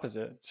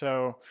opposite.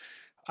 So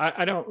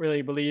I don't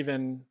really believe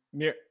in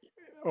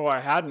I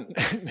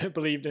hadn't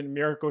believed in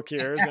miracle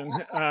cures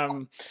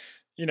and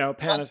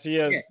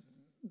panaceas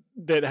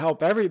that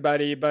help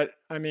everybody, but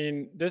I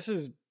mean, this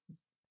is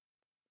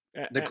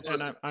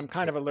and I'm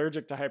kind of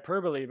allergic to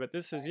hyperbole, but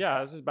this is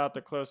about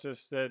the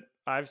closest that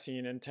I've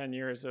seen in 10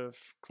 years of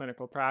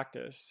clinical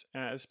practice,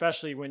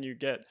 especially when you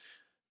get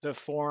the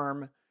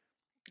form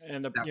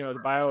and the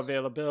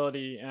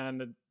bioavailability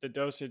and the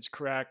dosage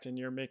correct, and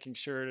you're making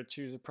sure to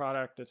choose a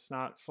product that's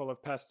not full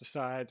of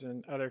pesticides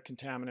and other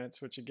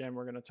contaminants, which again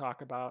we're going to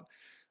talk about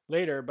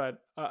later.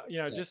 But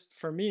just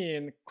for me,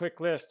 in the quick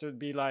list, it would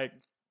be like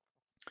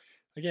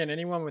again,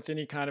 anyone with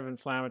any kind of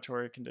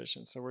inflammatory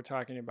condition. So we're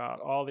talking about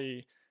all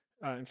the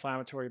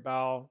inflammatory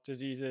bowel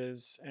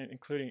diseases, and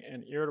including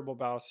an irritable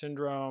bowel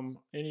syndrome,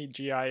 any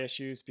GI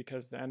issues,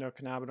 because the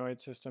endocannabinoid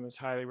system is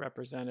highly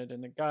represented in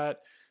the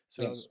gut.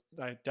 So Yes.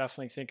 I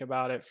definitely think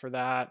about it for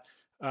that.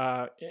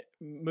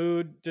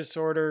 Mood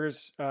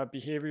disorders,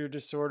 behavior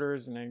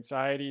disorders, and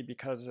anxiety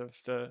because of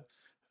the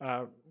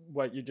uh,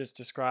 what you just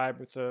described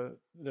with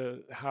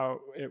the how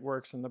it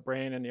works in the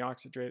brain and the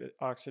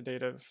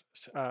oxidative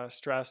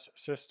stress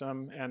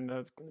system, and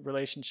the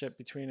relationship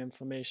between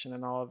inflammation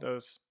and all of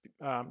those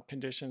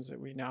conditions that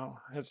we now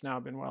has now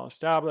been well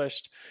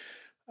established.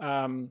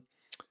 Um,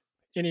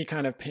 any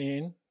kind of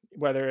pain,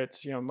 whether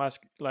it's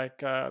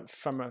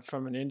from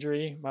an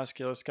injury,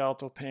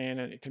 musculoskeletal pain,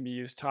 and it can be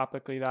used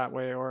topically that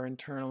way or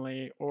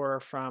internally, or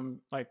from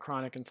like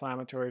chronic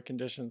inflammatory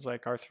conditions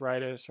like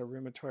arthritis or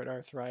rheumatoid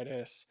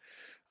arthritis,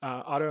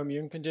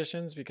 autoimmune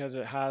conditions, because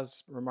it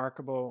has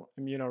remarkable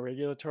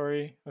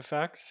immunoregulatory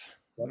effects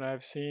Yep. that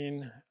I've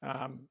seen.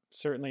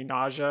 Certainly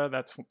nausea,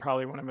 that's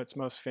probably one of its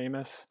most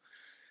famous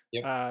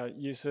Yep.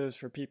 uses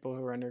for people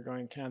who are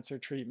undergoing cancer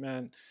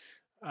treatment.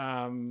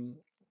 Um,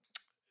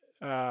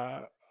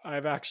 uh,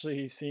 I've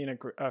actually seen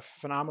a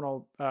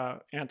phenomenal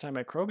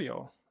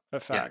antimicrobial Yeah.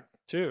 effect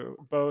too,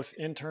 both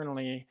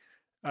internally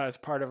as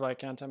part of like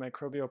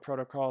antimicrobial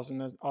protocols,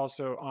 and then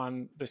also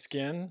on the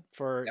skin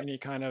for Yep. any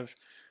kind of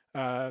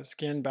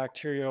skin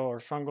bacterial or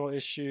fungal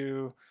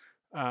issue.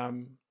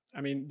 Um,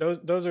 I mean,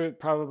 those are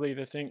probably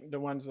the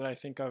ones that I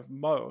think of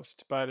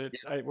most. But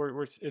it's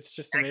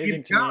just And it amazing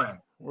keeps to me.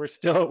 going.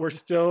 We're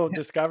still Yeah.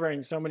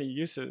 discovering so many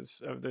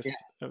uses Yeah.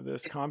 of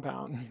this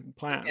compound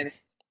plant. And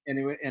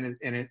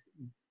it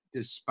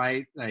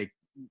despite like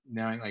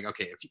knowing like,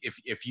 okay,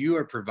 if you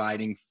are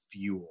providing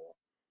fuel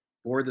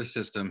for the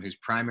system whose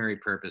primary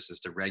purpose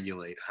is to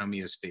regulate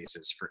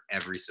homeostasis for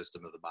every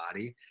system of the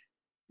body,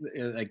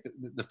 like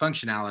the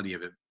functionality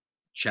of it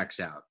checks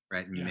out,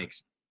 right? And Yeah.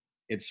 makes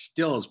it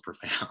still is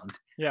profound.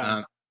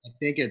 Yeah. I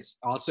think it's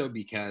also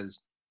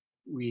because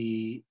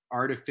we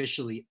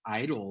artificially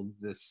idled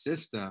the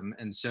system,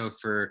 and so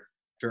for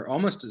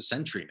almost a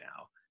century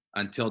now,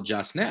 until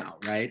just now,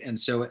 right? And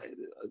so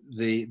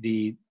the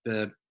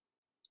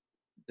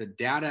the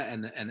data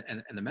and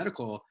the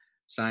medical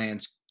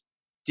science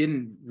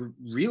didn't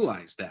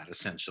realize that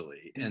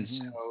essentially, and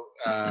so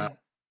Hmm. uh,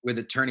 with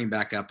it turning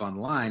back up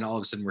online, all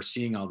of a sudden we're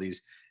seeing all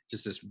these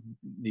just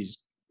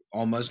these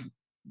almost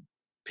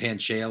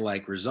panchaea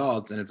like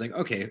results, and it's like,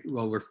 okay,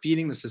 well, we're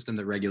feeding the system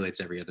that regulates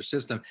every other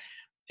system,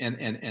 and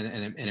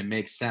it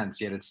makes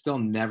sense, yet it's still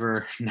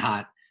never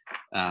not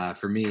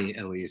for me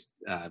at least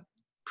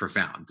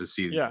profound to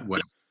see Yeah.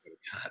 what it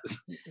does.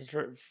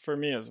 For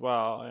me as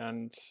well,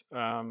 and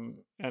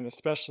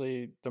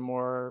especially the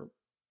more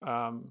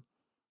um,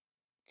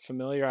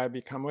 familiar I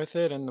become with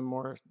it, and the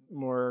more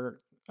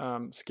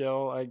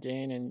skill I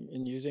gain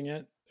in using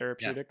it Yeah.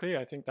 therapeutically,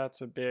 I think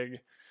that's a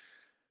big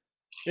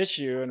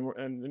issue.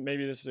 And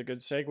maybe this is a good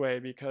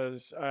segue,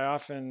 because I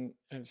often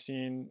have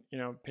seen,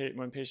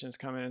 when patients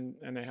come in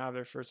and they have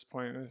their first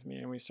appointment with me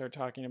and we start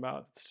talking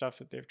about stuff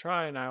that they've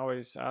tried, and I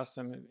always ask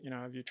them,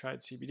 have you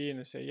tried CBD? And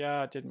they say,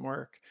 yeah, it didn't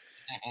work.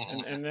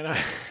 And then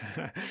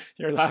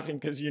you're laughing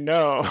because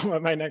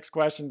what my next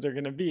questions are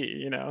going to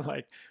be,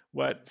 like,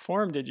 what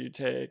form did you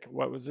take?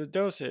 What was the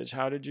dosage?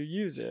 How did you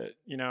use it?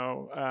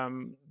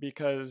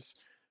 Because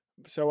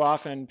so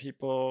often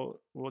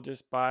people will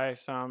just buy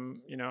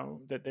some,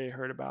 that they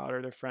heard about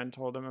or their friend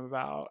told them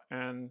about,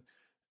 and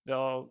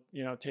they'll,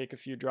 take a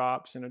few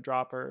drops in a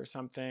dropper or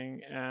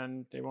something,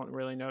 and they won't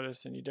really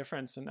notice any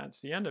difference, and that's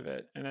the end of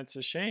it. And it's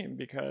a shame,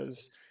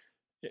 because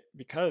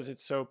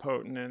it's so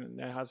potent and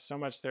it has so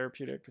much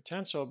therapeutic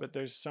potential, but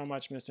there's so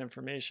much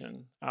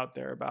misinformation out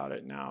there about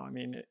it now. I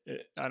mean,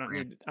 I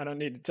don't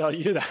need to tell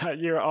you that.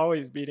 You're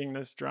always beating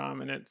this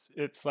drum, and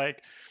it's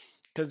like,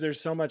 because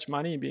there's so much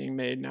money being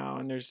made now,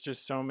 and there's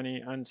just so many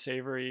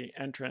unsavory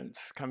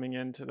entrants coming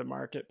into the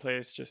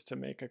marketplace just to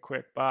make a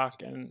quick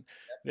buck, and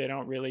they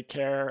don't really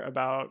care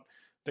about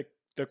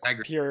the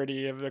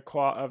purity of the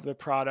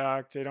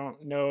product. They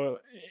don't know,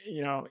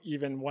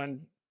 even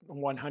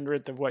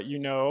 1/100th of what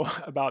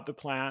about the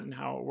plant and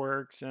how it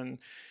works, and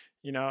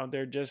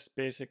they're just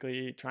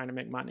basically trying to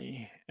make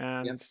money,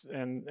 Yep.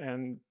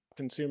 and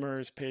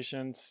consumers,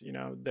 patients,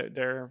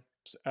 they're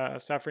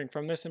suffering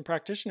from this, and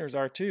practitioners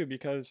are too,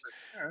 because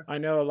Sure. I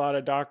know a lot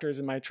of doctors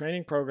in my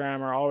training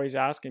program are always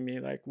asking me,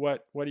 like,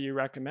 what do you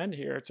recommend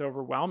here? It's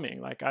overwhelming.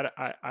 Like,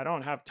 I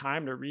don't have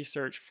time to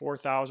research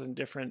 4,000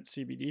 different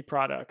CBD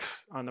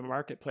products on the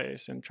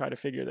marketplace and try to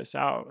figure this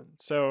out.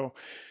 So,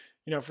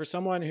 for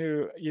someone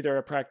who, either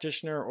a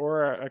practitioner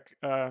or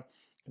a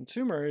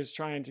consumer who's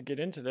trying to get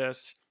into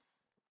this,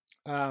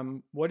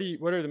 what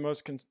are the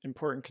most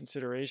important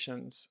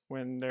considerations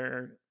when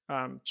they're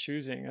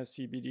choosing a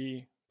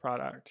CBD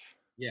product?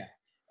 Yeah.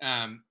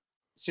 Um,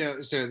 so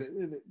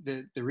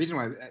the reason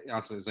why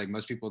also is like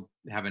most people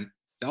haven't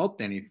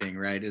felt anything,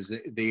 right, is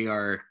that they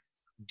are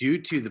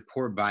due to the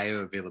poor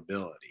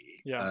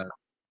bioavailability Yeah.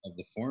 of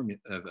the form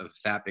of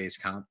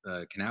fat-based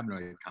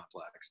cannabinoid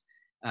complex.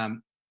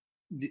 Um,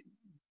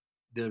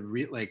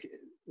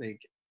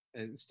 like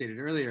I stated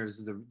earlier,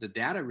 is the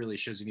data really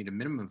shows you need a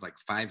minimum of like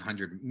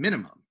 500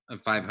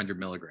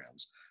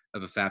 milligrams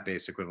of a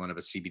fat-based equivalent of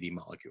a CBD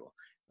molecule,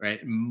 right?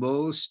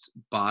 Most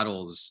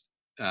bottles,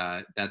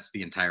 that's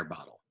the entire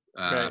bottle.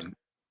 Right.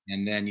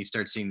 And then you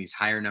start seeing these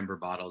higher number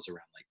bottles around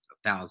like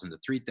 1,000 to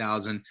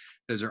 3,000.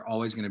 Those are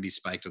always going to be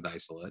spiked with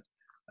isolate,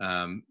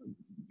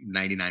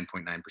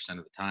 99.9% of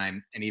the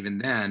time. And even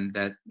then,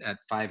 that at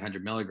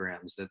 500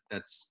 milligrams,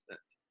 that's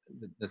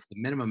the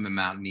minimum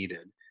amount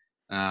needed.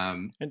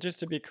 And just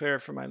to be clear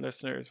for my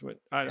listeners, what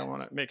I don't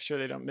want to make sure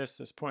they don't miss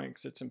this point,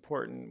 because it's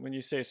important. When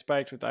you say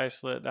spiked with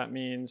isolate, that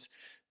means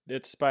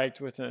it's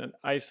spiked with an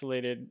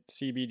isolated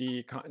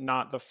CBD,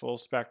 not the full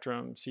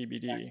spectrum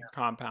CBD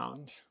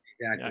compound.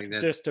 Exactly. Yeah,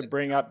 just to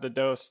bring up the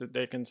dose that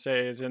they can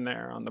say is in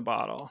there on the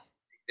bottle.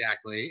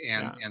 Exactly.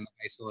 And the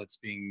isolate's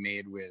being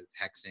made with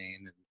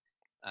hexane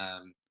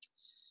and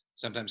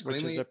sometimes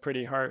which is a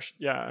pretty harsh.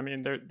 Yeah, I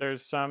mean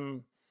there's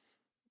some.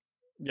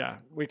 Yeah,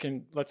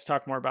 let's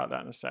talk more about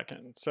that in a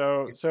second.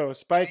 So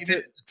spiked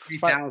to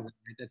 3,000.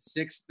 That's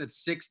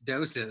six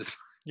doses.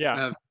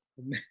 Yeah.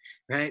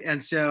 Right.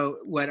 And so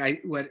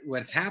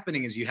what's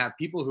happening is you have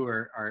people who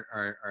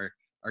are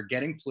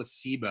getting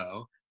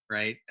placebo,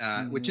 right?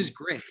 Which is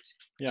great.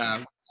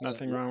 Yeah.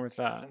 Nothing wrong with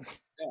that.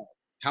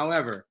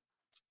 However,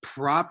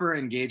 proper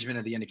engagement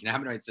of the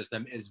endocannabinoid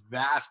system is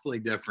vastly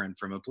different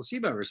from a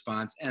placebo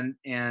response. And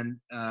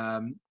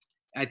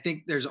I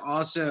think there's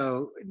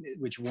also,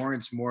 which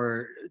warrants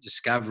more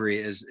discovery,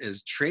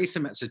 is trace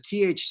amount. So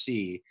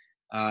THC,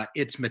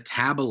 its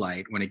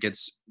metabolite when it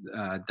gets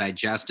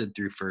digested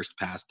through first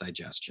pass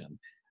digestion,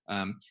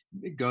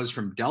 it goes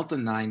from delta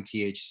 9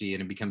 THC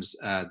and it becomes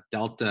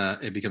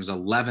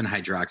 11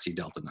 hydroxy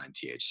delta 9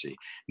 THC.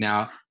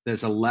 Now,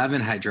 this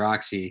 11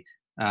 hydroxy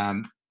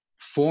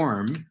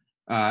form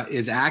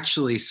is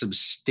actually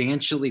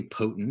substantially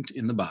potent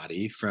in the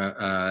body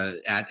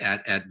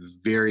at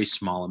very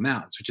small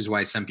amounts, which is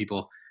why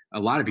a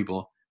lot of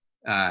people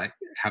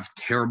have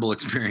terrible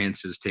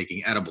experiences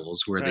taking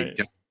edibles where they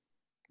don't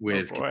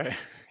with. Oh boy.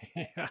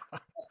 Yeah.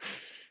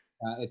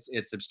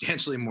 It's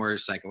substantially more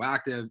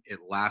psychoactive. It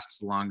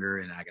lasts longer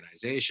in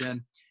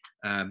agonization.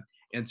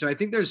 And so I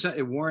think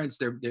it warrants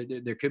there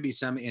could be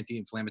some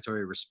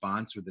anti-inflammatory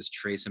response with this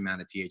trace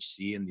amount of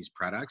THC in these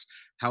products.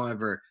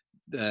 However,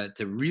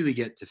 to really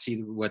get to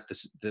see what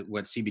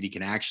CBD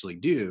can actually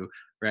do,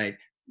 right?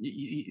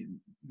 We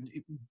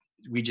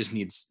just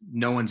need,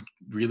 no one's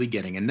really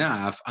getting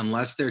enough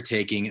unless they're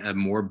taking a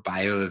more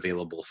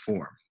bioavailable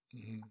form.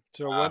 Mm-hmm.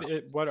 So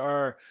what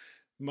are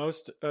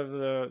most of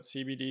the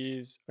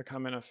CBDs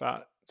come in a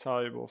fat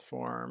soluble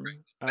form?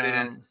 But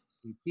in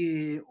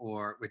MCT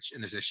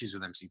and there's issues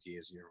with MCT,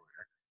 as you're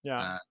aware.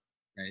 Yeah.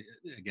 Right?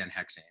 Again,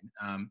 hexane.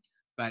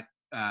 But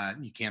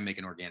you can make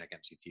an organic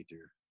MCT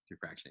through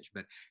fractionation.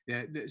 But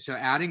so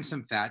adding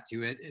some fat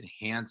to it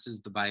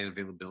enhances the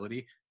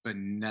bioavailability, but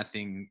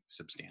nothing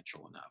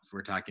substantial enough.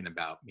 We're talking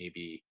about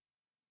maybe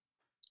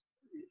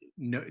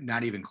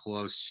not even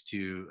close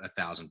to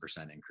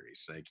 1,000%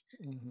 increase.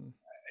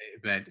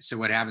 But so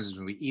what happens is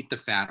when we eat the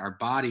fat, our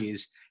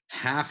bodies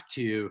have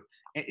to,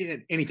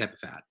 any type of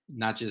fat,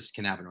 not just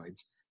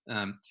cannabinoids,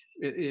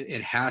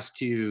 it has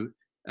to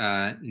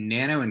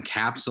nano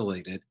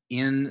encapsulate it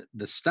in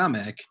the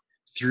stomach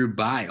through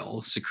bile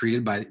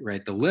secreted by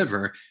the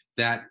liver,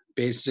 that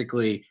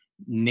basically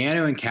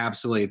nano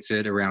encapsulates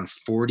it around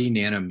 40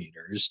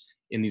 nanometers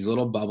in these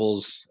little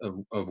bubbles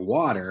of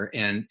water,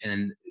 and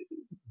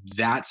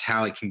that's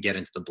how it can get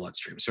into the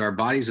bloodstream. So our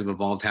bodies have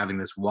evolved having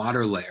this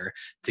water layer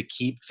to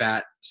keep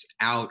fats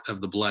out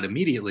of the blood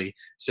immediately,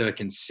 so it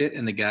can sit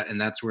in the gut,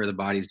 and that's where the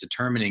body's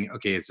determining,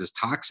 okay, is this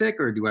toxic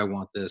or do I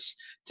want this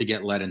to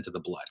get let into the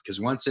blood? Because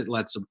once it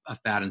lets a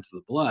fat into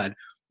the blood,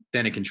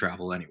 then it can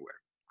travel anywhere.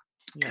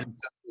 Yeah. And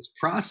so this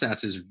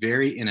process is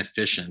very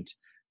inefficient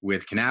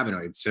with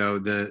cannabinoids. So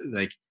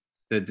the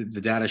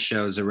data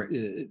shows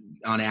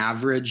on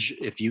average,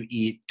 if you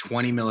eat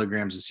 20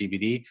 milligrams of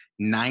CBD,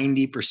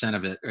 90%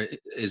 of it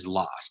is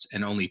lost,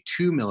 and only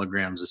 2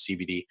 milligrams of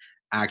CBD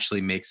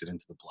actually makes it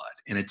into the blood.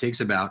 And it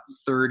takes about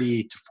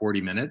 30 to 40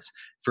 minutes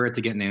for it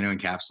to get nano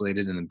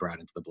encapsulated and then brought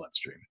into the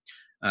bloodstream.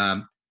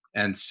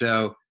 And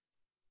so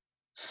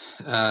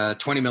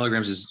 20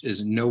 milligrams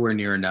is nowhere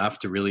near enough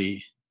to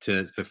really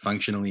to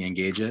functionally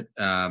engage it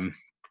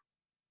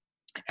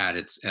at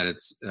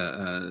its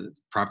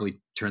properly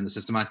turn the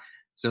system on.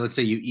 So let's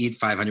say you eat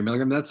 500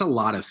 milligrams, that's a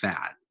lot of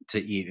fat to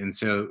eat. And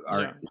so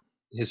our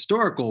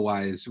historical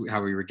wise,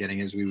 how we were getting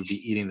is we would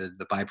be eating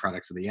the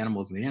byproducts of the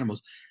animals.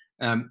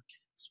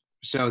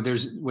 So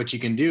there's what you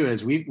can do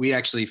is we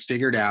actually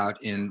figured out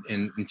in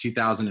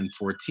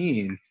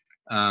 2014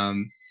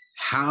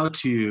 how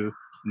to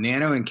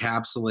nano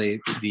encapsulate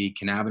the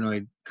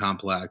cannabinoid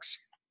complex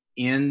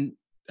in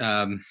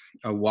a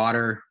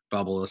water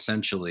bubble,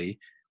 essentially,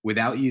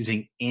 without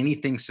using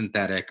anything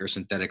synthetic or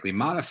synthetically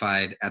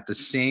modified at the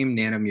same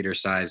nanometer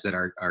size that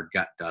our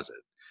gut does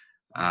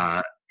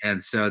it.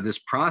 And so this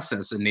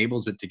process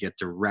enables it to get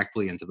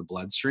directly into the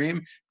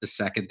bloodstream the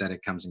second that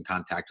it comes in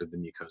contact with the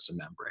mucosa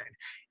membrane.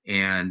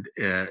 and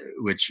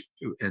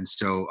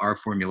so our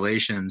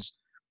formulations,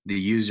 the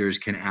users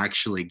can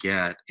actually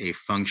get a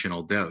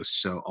functional dose.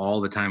 So all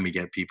the time we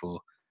get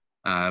people,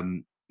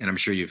 and I'm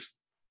sure you've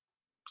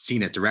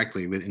seen it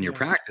directly in your Yes.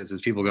 practice,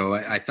 as people go,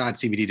 I thought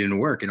CBD didn't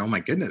work, and oh my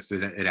goodness,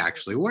 it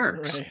actually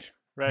works.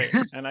 Right,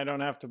 right. And I don't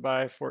have to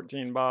buy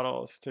 14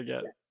 bottles to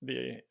get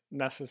the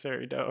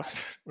necessary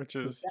dose, which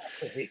is,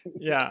 Exactly.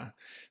 yeah.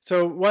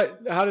 So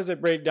how does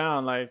it break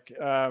down? Like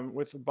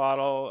with a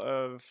bottle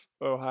of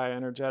Ojai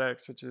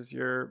Energetics, which is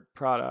your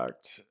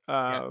product,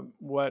 Yeah.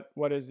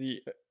 what is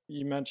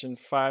you mentioned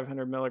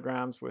 500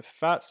 milligrams with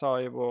fat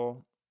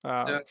soluble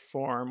So,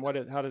 form.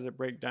 How does it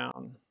break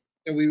down?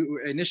 so we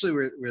initially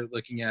we're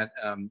looking at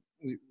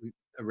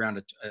around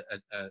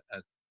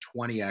a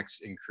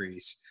 20x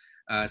increase.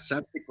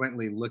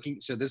 Subsequently,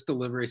 so this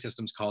delivery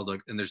system is called,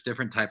 and there's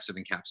different types of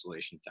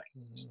encapsulation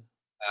techniques,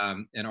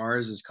 Mhm. and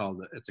ours is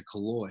called, it's a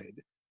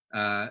colloid,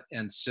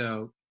 and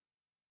so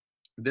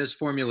this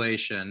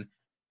formulation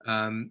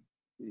um,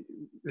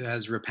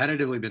 has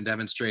repetitively been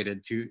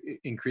demonstrated to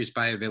increase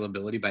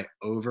bioavailability by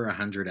over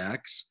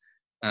 100x.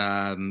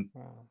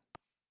 Wow.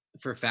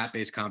 For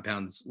fat-based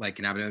compounds like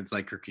cannabinoids,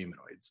 like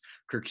curcuminoids.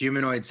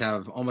 Curcuminoids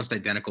have almost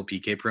identical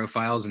PK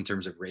profiles in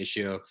terms of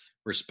ratio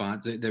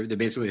response. They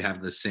basically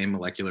have the same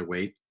molecular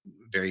weight,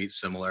 very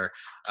similar.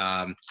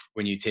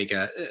 When you take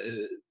a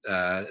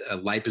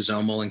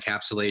liposomal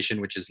encapsulation,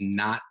 which is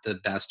not the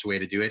best way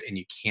to do it, and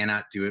you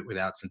cannot do it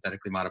without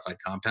synthetically modified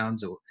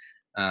compounds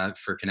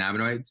for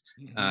cannabinoids,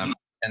 Mm-hmm.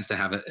 tends to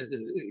have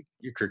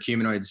your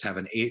curcuminoids have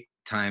an 8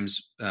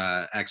 times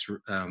X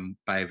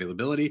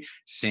bioavailability.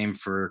 Same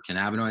for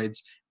cannabinoids.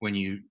 When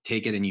you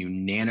take it and you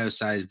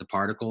nanosize the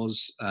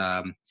particles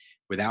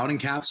without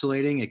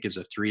encapsulating, it gives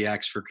a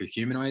 3x for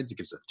curcuminoids. It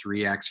gives a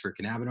 3x for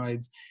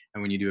cannabinoids.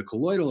 And when you do a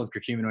colloidal of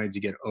curcuminoids,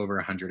 you get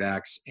over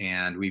 100x.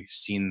 And we've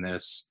seen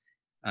this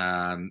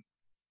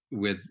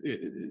with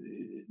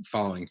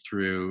following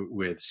through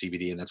with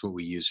CBD, and that's what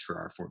we use for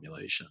our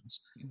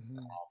formulations. Mm-hmm.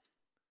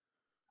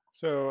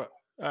 So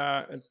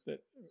uh,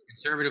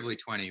 Conservatively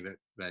 20,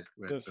 but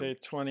to say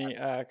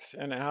 20x,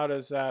 and how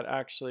does that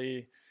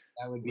actually,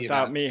 that would be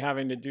without about, me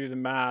having to do the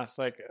math,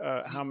 like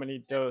how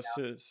many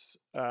doses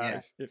yeah,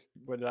 if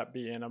would that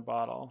be in a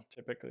bottle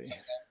typically?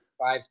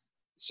 five,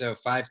 so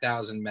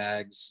 5,000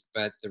 megs.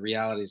 But the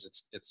reality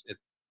is,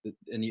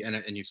 and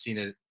you've seen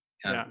it.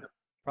 Yeah, Back,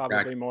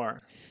 probably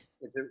more.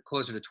 it's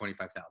closer to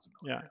 25,000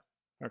 Yeah. milligrams.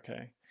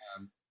 Okay.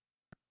 Um,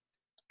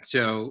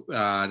 so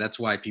that's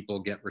why people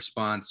get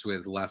response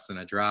with less than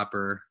a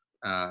dropper.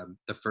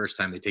 The first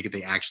time they take it,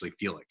 they actually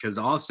feel it, because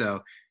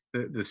also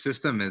the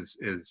system is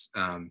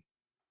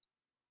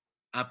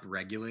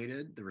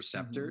upregulated, the Mm-hmm.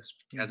 receptors,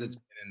 because Mm-hmm. it's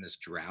been in this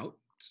drought,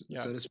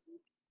 Yeah. so to speak.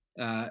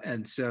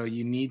 And so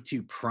you need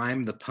to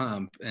prime the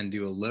pump and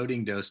do a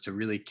loading dose to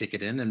really kick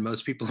it in. And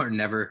most people are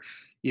never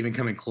even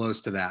coming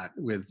close to that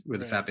with a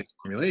Right. fat-based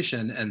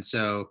formulation. And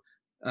so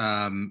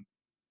um,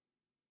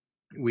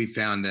 we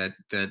found that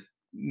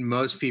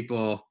most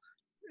people,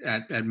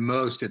 at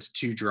most, it's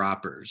 2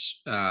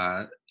 droppers,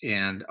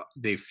 and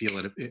they feel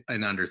it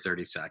in under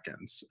 30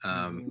 seconds.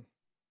 Mm-hmm. And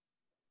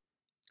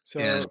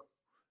So,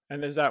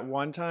 and is that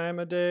one time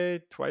a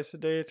day, twice a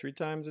day, 3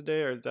 times a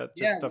day, or is that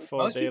yeah, just the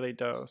full daily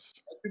dose?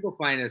 most people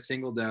find a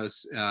single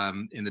dose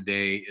in the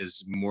day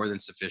is more than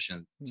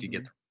sufficient to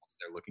get Mm-hmm. the results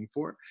they're looking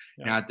for.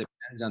 Yeah. Now it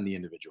depends on the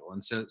individual,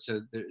 and so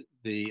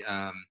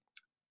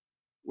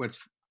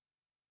what's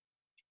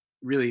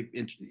really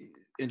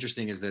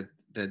interesting is that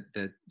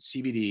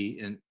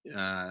CBD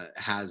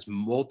has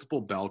multiple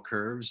bell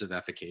curves of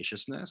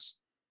efficaciousness,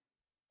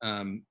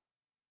 um,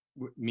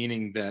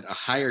 meaning that a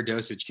higher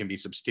dosage can be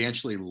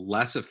substantially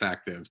less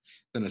effective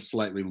than a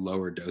slightly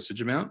lower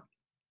dosage amount.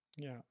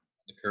 Yeah.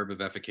 The curve of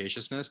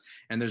efficaciousness,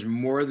 and there's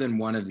more than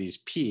one of these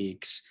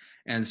peaks.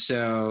 And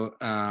so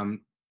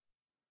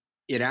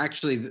it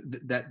actually,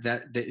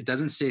 that it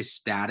doesn't stay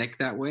static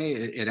that way.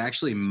 It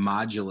actually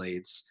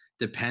modulates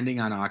depending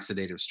on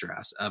oxidative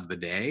stress of the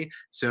day,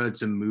 so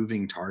it's a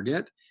moving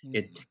target.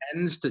 It Mm-hmm.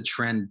 tends to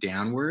trend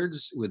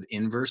downwards with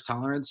inverse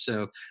tolerance.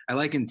 So I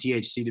liken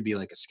THC to be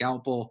like a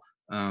scalpel.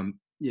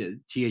 Yeah,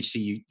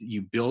 THC,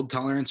 you build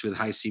tolerance. With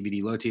high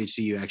CBD, low THC,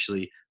 you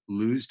actually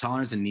lose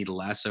tolerance and need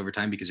less over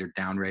time, because you're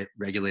down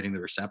regulating the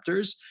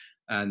receptors,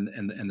 and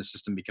the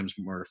system becomes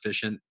more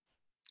efficient.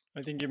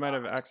 I think you might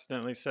have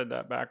accidentally said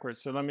that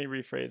backwards. So let me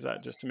rephrase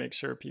that just to make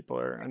sure people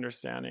are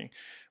understanding.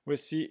 With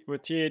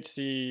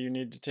THC, you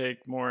need to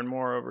take more and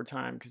more over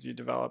time because you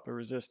develop a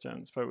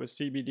resistance. But with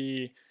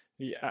CBD,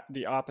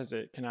 the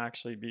opposite can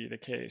actually be the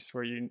case,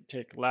 where you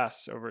take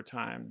less over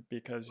time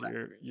because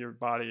your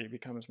body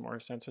becomes more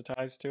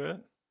sensitized to it.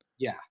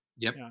 Yeah.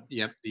 Yep.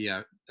 Yeah.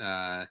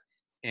 Yep.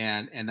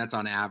 And that's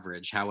on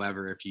average.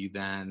 However, if you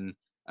then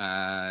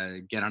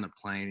get on a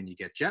plane and you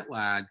get jet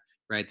lag,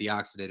 right, the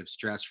oxidative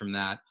stress from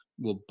that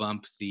will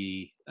bump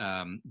the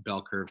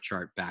bell curve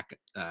chart back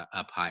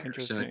up higher. So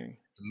it's Interesting.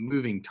 a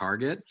moving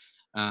target.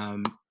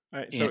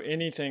 Right. So And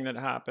anything that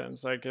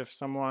happens, like if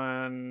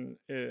someone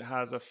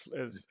has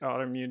is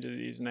autoimmune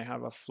disease and they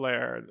have a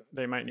flare,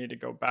 they might need to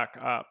go back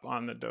up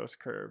on the dose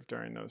curve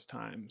during those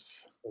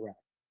times. correct.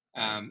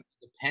 Right.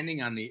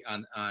 Depending on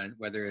on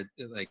whether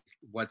like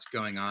what's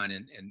going on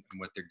and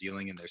what they're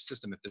dealing in their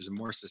system, if there's a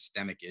more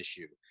systemic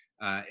issue,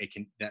 it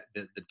can that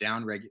the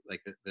down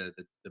like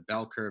the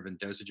bell curve and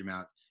dosage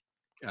amount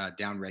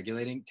down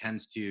regulating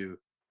tends to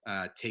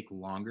take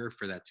longer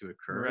for that to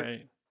occur. It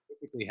Right.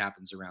 typically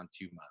happens around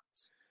 2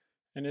 months.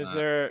 And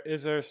Uh,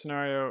 is there a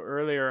scenario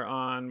earlier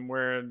on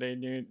where they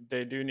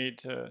do need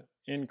to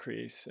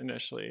increase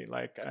initially?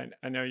 Like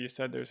I know you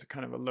said there's a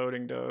kind of a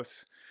loading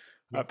dose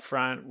yeah, up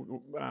front.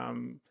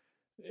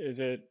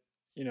 Is it,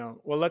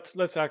 well,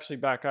 let's actually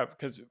back up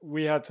because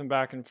we had some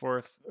back and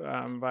forth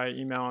by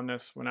email on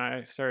this when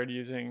I started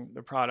using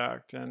the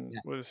product and yeah,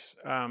 was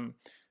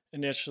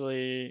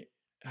initially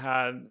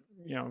had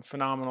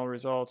phenomenal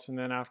results, and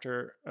then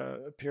after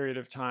a period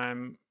of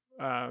time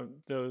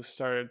those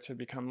started to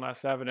become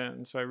less evident,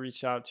 and so I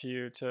reached out to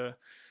you to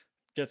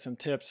get some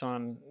tips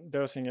on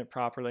dosing it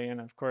properly. And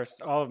of course,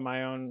 all of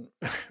my own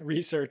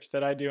research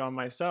that I do on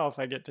myself,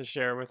 I get to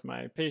share with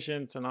my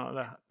patients and all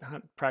the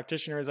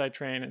practitioners I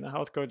train and the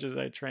health coaches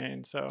I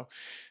train. So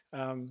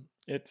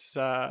it's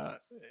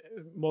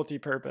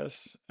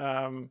multi-purpose.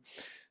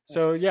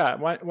 So yeah,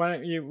 why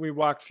don't we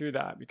walk through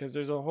that, because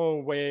there's a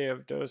whole way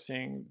of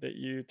dosing that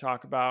you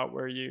talk about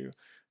where you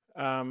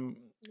um,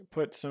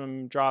 put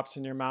some drops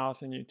in your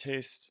mouth and you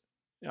taste,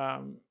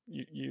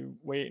 you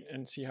wait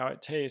and see how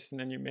it tastes, and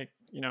then you make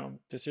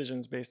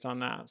decisions based on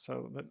that.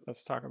 So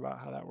let's talk about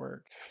how that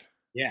works.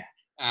 yeah.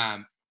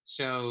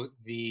 So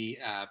the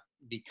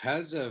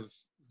because of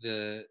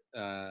the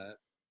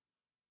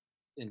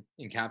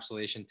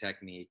encapsulation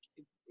technique,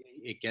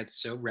 it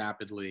gets so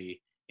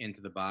rapidly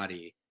into the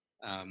body.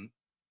 Um,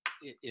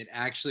 it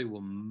actually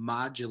will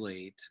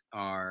modulate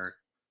our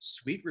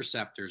sweet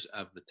receptors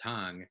of the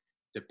tongue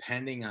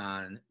depending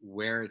on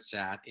where it's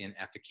at in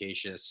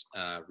efficacious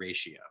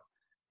ratio.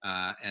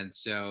 And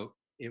so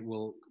it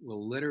will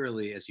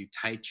literally, as you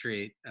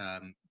titrate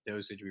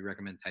dosage, we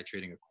recommend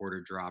titrating a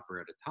quarter dropper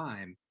at a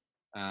time.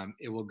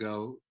 It will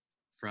go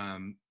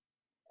from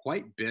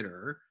quite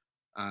bitter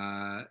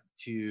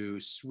to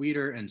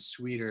sweeter and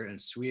sweeter and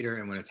sweeter.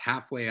 And when it's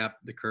halfway up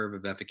the curve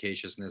of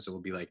efficaciousness, it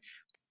will be like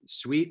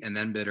sweet and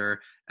then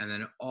bitter, and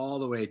then all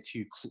the way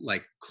to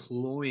like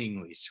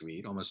cloyingly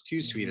sweet, almost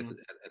too sweet Mm-hmm.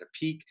 at a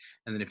peak.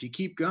 And then if you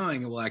keep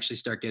going, it will actually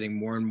start getting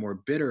more and more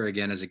bitter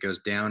again as it goes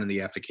down in the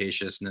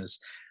efficaciousness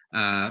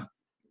uh,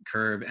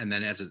 curve. And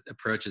then as it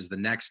approaches the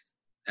next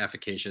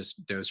efficacious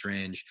dose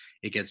range,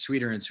 it gets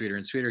sweeter and sweeter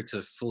and sweeter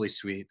to fully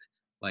sweet,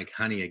 like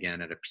honey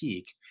again at a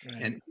peak. Right.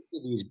 And each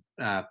of these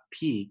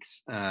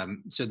peaks,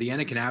 so the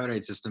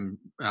endocannabinoid system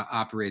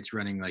operates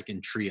running like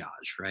in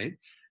triage, right?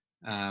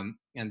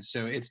 And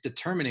so it's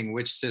determining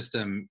which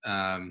system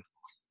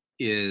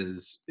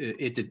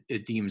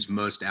it deems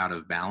most out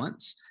of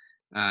balance,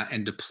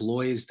 and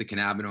deploys the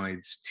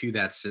cannabinoids to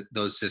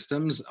those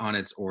systems on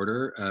its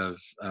order of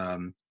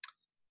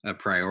a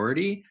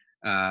priority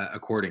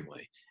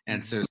accordingly.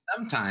 And Mm-hmm. so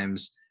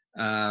sometimes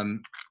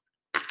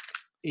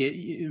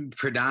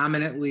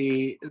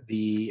predominantly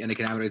the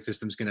endocannabinoid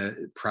system is going to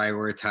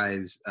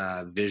prioritize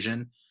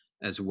vision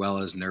as well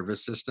as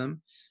nervous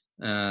system.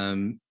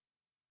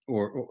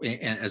 Or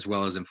as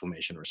well as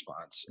inflammation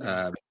response.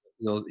 Yeah.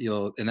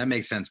 You'll and that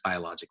makes sense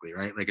biologically,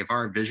 right? Like if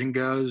our vision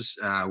goes,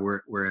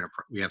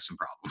 we have some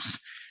problems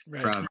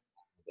Right. from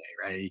the day,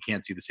 right? You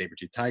can't see the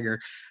saber-toothed tiger,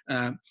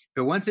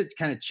 but once it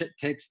kind of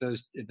takes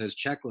those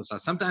checklists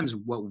off, sometimes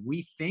what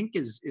we think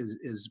is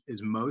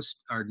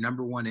most our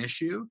number one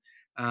issue,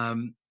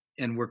 and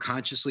we're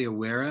consciously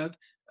aware of.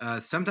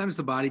 Sometimes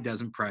the body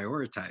doesn't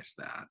prioritize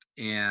that,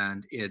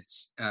 and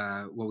it's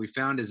what we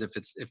found is if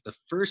the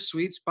first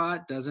sweet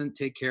spot doesn't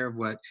take care of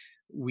what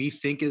we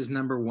think is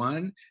number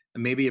one,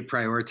 maybe it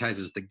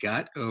prioritizes the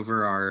gut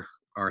over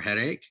our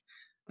headache.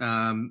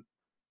 Um,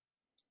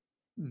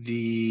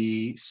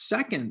 the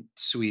second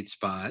sweet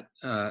spot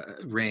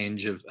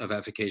range of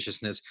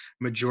efficaciousness,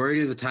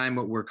 majority of the time,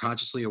 what we're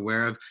consciously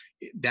aware of,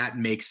 that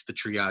makes the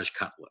triage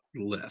cut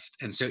list.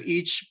 And so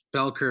each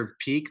bell curve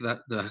peak,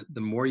 the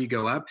more you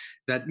go up,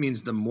 that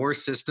means the more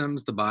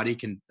systems the body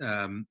can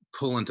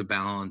pull into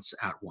balance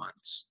at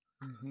once.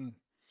 Mm-hmm.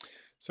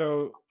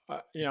 So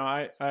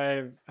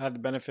I've had the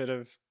benefit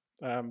of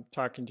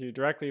talking to you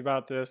directly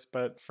about this,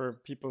 but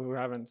for people who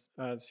haven't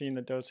seen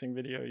the dosing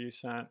video you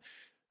sent,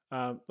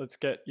 let's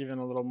get even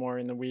a little more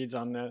in the weeds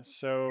on this.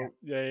 Yeah. So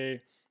they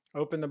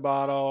open the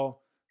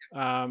bottle.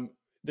 Um,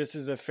 this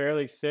is a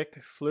fairly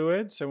thick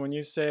fluid. So when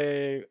you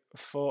say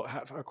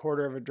a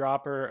quarter of a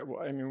dropper,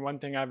 I mean, one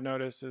thing I've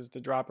noticed is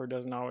the dropper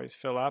doesn't always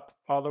fill up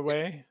all the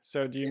way.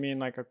 So do you mean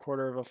like a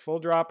quarter of a full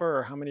dropper,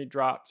 or how many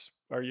drops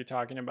are you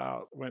talking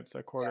about with a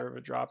Yeah. quarter of a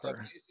So dropper?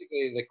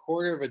 basically, the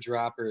quarter of a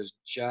dropper is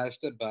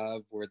just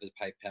above where the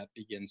pipette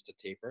begins to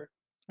taper.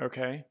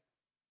 Okay.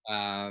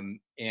 And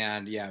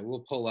yeah,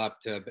 we'll pull up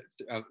to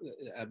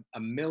a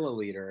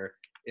milliliter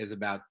is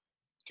about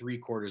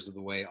 3/4 of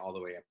the way all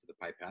the way up to the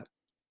pipette.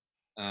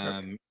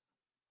 Um,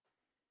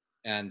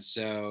 and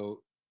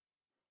so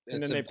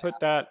And it's then they about, put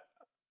that,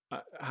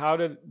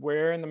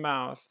 where in the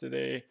mouth do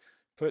they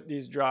put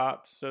these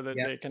drops so that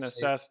yeah, they can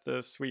assess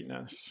the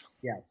sweetness?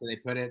 yeah. So they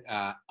put it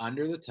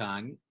under the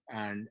tongue,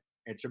 and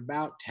it's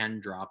about 10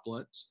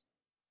 droplets.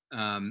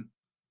 Um,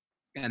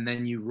 and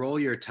then you roll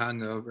your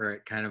tongue over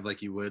it, kind of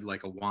like you would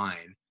like a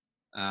wine,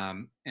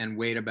 and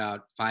wait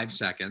about 5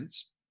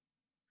 seconds.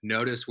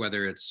 Notice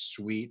whether it's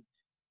sweet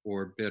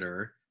or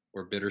bitter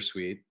or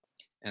bittersweet,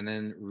 and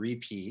then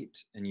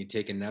repeat. And you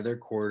take another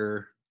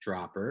quarter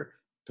dropper,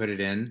 put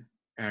it in,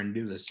 and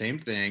do the same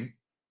thing.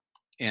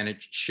 And it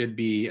should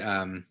be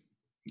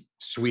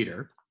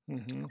sweeter.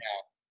 Mm-hmm.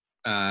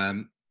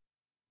 Um,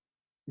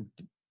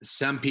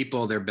 some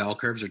people, their bell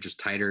curves are just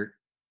tighter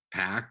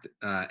packed,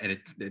 and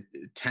it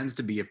tends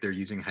to be if they're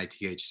using high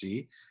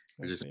THC, I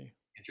which is see.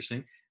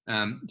 interesting.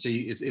 So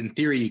it's, in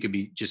theory, you could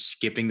be just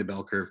skipping the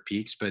bell curve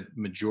peaks, but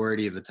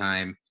majority of the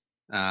time,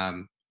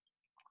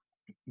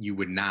 you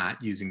would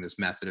not, using this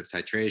method of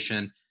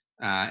titration,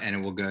 and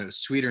it will go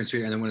sweeter and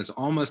sweeter. And then when it's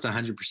almost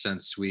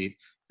 100% sweet,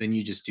 then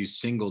you just do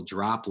single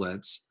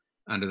droplets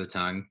under the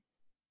tongue,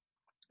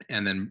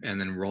 and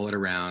then roll it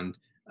around,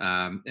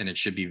 and it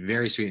should be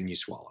very sweet, and you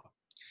swallow.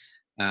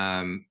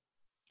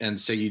 And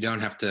so you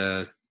don't have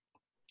to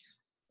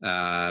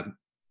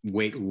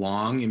wait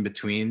long in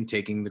between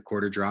taking the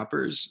quarter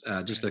droppers,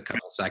 just a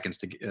couple seconds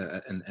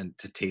to and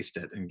to taste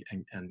it and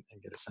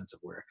get a sense of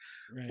where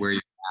you're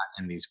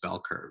at in these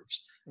bell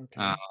curves.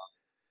 Okay.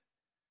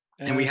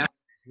 And we have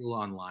a tool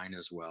online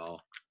as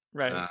well.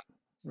 Right.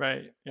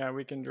 Right. Yeah,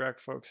 we can direct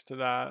folks to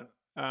that.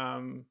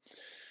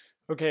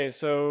 Okay,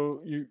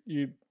 so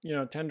you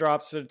 10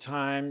 drops at a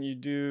time, you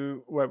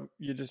do what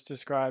you just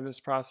described, this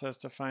process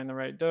to find the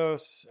right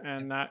dose,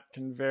 and that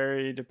can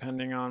vary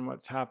depending on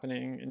what's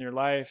happening in your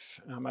life,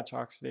 how much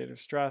oxidative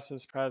stress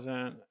is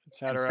present,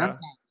 etc. Sometimes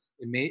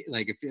it may,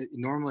 like, if it,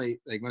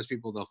 normally, like most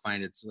people, they'll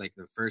find it's like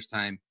the first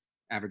time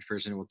average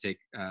person will take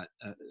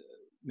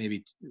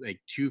maybe like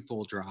 2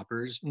 full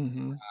droppers,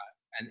 Mm-hmm.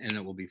 and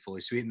it will be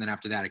fully sweet, and then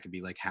after that it could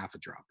be like half a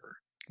dropper.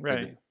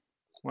 Right.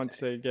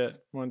 After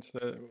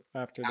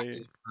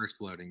the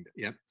first loading.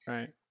 Yep.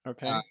 Right.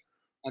 Okay.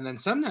 And then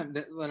sometimes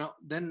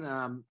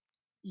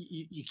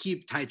you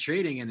keep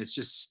titrating, and it's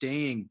just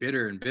staying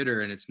bitter and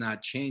bitter, and it's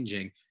not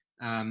changing.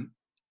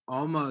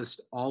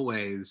 Almost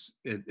always,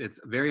 it's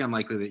very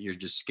unlikely that you're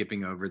just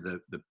skipping over the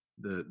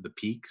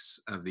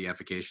peaks of the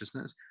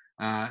efficaciousness.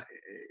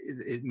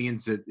 It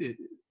means that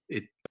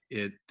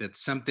that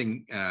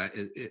something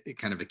it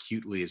kind of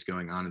acutely is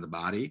going on in the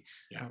body.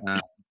 Yeah.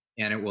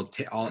 And it will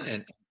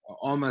and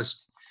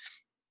almost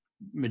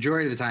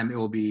majority of the time it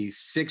will be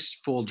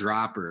 6 full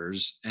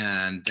droppers,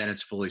 and then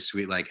it's fully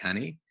sweet like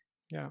honey.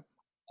 Yeah.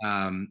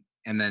 And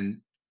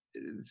then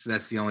so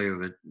that's the only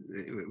other,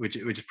 which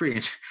is pretty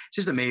it's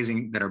just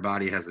amazing that our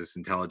body has this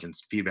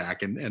intelligence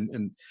feedback, and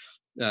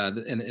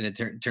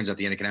it turns out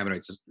the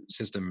endocannabinoid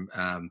system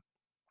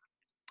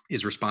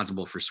is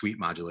responsible for sweet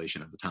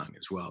modulation of the tongue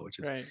as well, which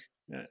is right.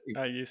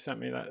 Yeah. You sent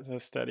me the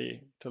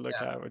study to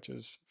look at, which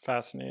is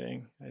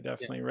fascinating. I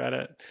definitely read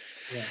it.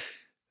 Yeah.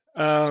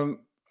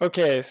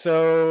 Okay,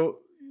 so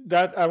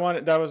that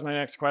was my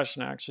next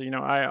question, actually.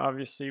 I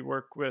obviously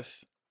work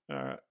with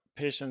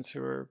patients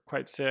who are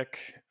quite sick,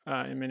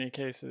 in many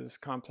cases,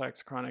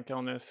 complex chronic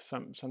illness,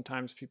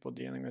 sometimes people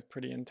dealing with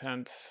pretty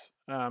intense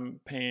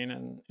pain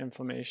and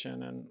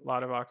inflammation and a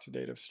lot of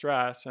oxidative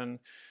stress. And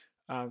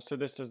so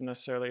this doesn't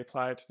necessarily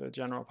apply to the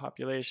general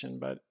population,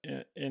 but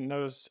in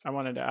those, I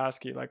wanted to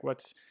ask you, like,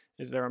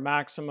 is there a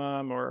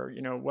maximum, or,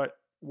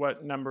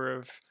 what number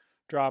of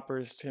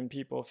droppers can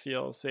people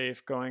feel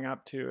safe going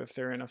up to if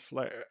they're in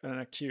an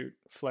acute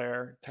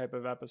flare type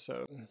of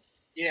episode?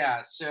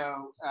 Yeah.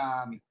 So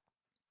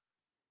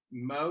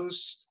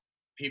most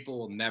people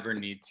will never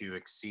need to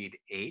exceed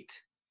 8,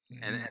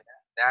 Mm-hmm. and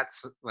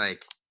that's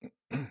like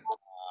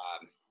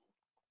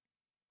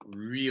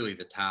really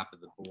the top of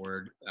the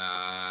board.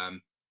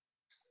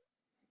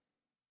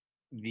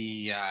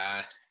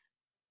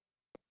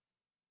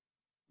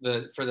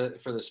 For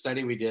the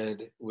study we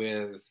did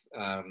with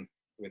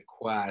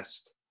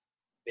Quest,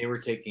 they were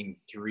taking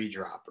 3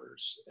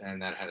 droppers,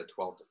 and that had a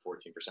 12 to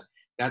 14%.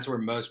 That's where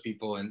most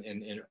people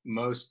in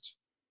most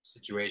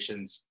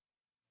situations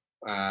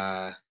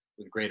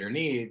with greater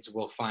needs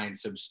will find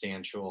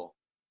substantial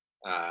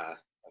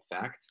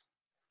effect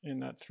in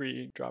that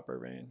 3 dropper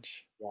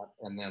range. Yeah.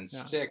 And then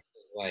 6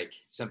 is like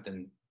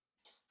something.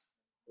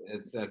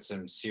 That's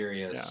some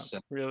serious,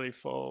 really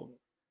full,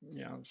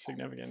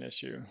 significant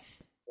issue.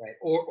 Right.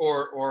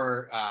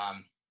 Or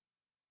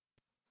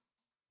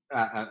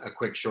a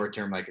quick short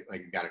term, like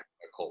you got a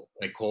cold,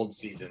 like cold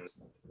season,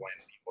 when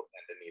people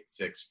tend to need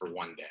 6 for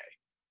one day,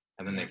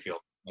 and then they feel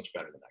much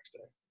better the next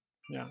day.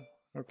 Yeah.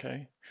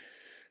 Okay.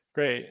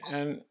 Great.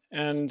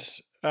 And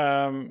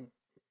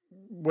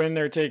when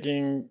they're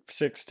taking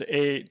 6 to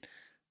 8,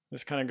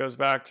 this kind of goes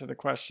back to the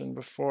question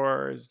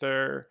before: is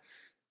there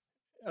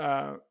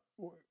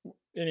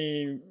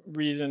any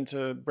reason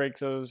to break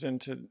those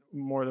into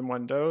more than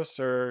one dose,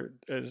 or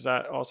is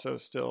that also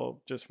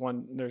still just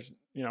one? There's,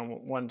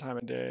 one time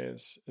a day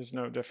is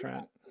no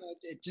different.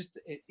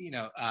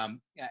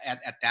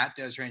 At that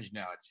dose range,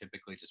 no, it's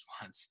typically just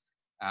once,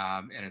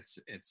 and it's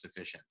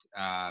sufficient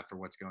for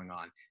what's going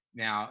on.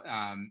 Now,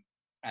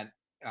 at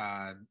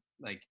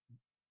like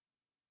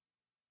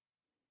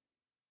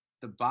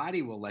the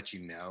body will let you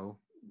know,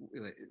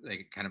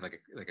 like kind of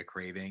like a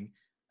craving,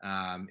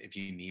 if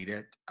you need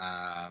it.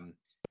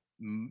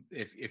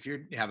 If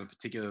you have a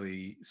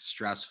particularly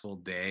stressful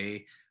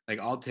day, like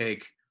I'll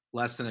take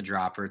less than a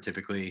dropper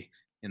typically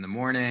in the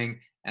morning,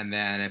 and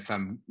then if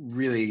I'm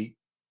really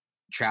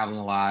traveling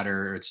a lot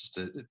or it's just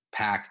a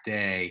packed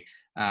day,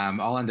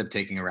 I'll end up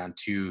taking around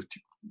two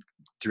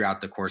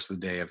throughout the course of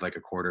the day, of like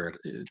a quarter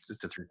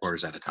to three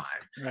quarters at a time.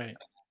 Right.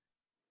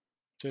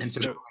 And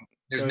Just so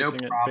there's no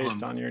dosing it based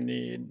problem. on your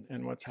need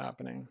and what's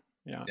happening.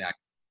 Yeah,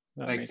 Exactly.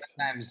 that Like makes sense.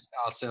 sometimes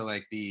also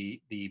like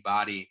the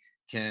body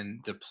can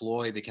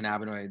deploy the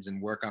cannabinoids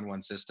and work on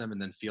one system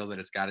and then feel that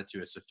it's got it to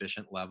a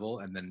sufficient level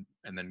and then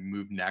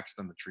move next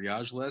on the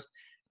triage list.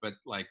 But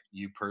like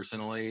you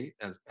personally,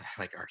 as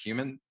like our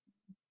human,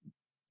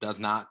 does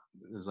not,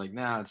 is like,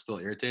 nah, it's still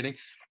irritating.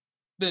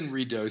 Then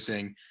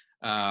redosing,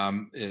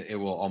 it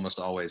will almost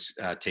always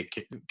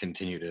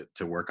continue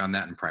to work on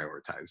that and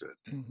prioritize it.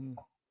 Hmm.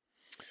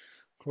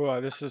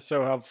 Cool. This is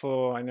so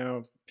helpful. I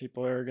know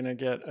people are going to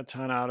get a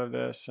ton out of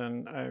this,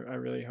 and I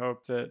really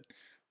hope that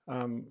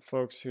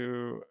folks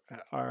who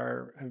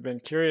have been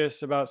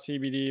curious about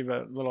CBD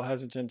but a little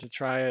hesitant to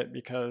try it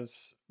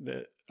because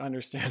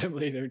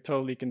understandably they're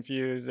totally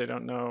confused. They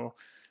don't know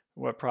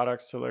what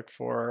products to look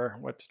for,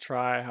 what to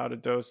try, how to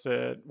dose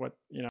it. And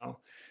we'll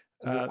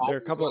There are a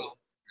always couple of, want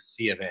to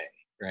C of A,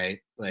 right?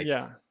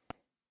 yeah,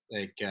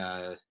 Like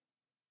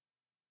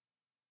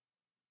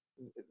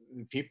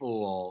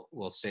people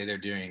will say they're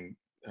doing,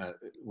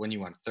 when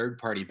you want third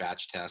party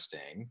batch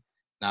testing,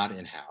 not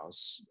in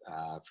house,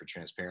 for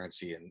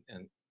transparency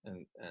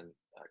and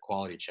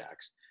quality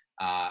checks.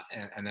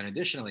 And then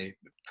additionally,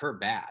 per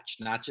batch,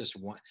 not just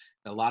one.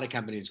 A lot of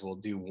companies will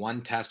do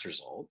one test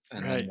result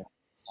and then right.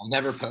 they'll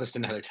never post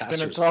another Then test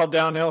it's result. all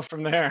downhill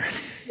from there.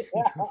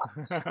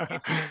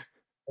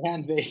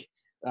 And they,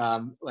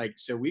 like,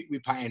 so we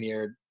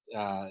pioneered,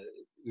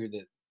 we were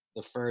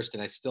the first,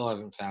 and I still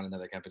haven't found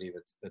another company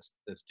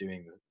that's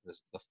doing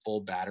the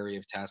full battery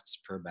of tests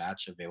per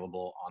batch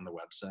available on the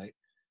website.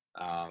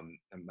 And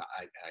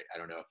I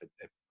don't know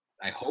if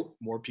I hope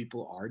more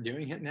people are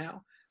doing it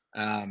now.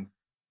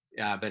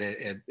 Yeah, but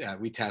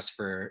we test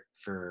for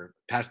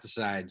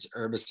pesticides,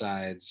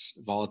 herbicides,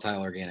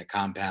 volatile organic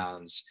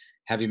compounds,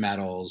 heavy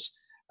metals,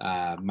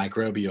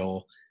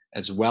 microbial,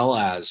 as well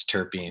as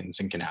terpenes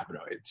and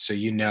cannabinoids. So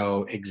you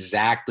know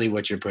exactly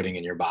what you're putting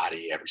in your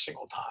body every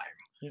single time.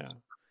 Yeah.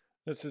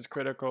 This is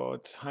critical.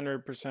 It's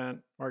 100%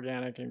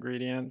 organic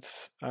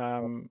ingredients.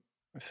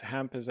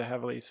 Hemp is a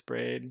heavily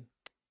sprayed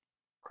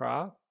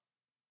crop.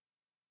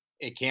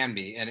 It can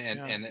be, Yeah.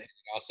 and it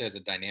also has a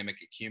dynamic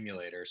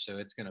accumulator, so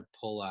it's going to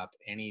pull up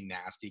any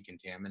nasty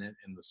contaminant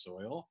in the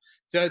soil.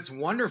 So it's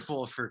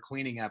wonderful for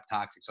cleaning up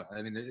toxic soil.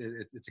 I mean,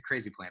 it's a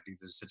crazy plant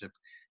because there's such a.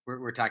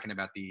 We're talking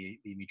about the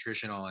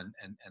nutritional and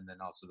then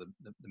also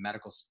the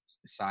medical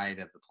side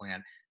of the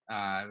plant,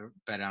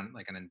 but on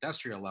like an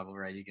industrial level,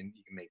 right? You can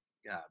make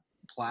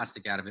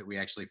plastic out of it. We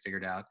actually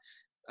figured out,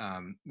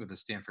 with a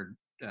Stanford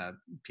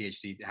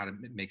PhD, how to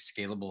make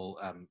scalable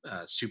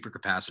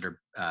supercapacitor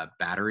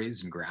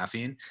batteries and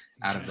graphene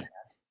out of Okay.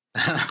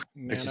 that,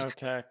 which is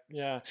Nanotech.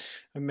 Yeah.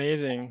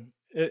 Amazing.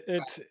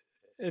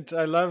 It's,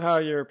 I love how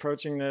you're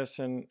approaching this,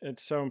 and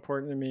it's so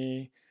important to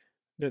me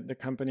that the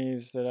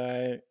companies that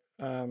I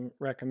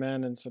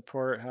recommend and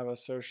support have a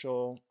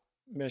social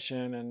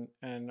mission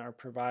and are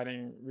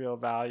providing real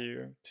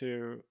value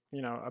to,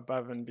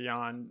 above and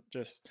beyond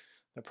just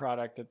the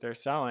product that they're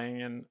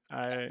selling. And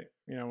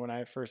when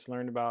I first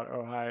learned about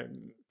Ojai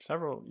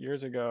several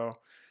years ago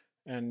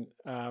and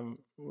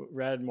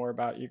read more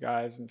about you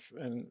guys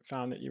and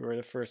found that you were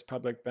the first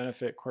public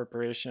benefit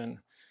corporation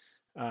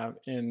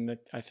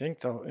I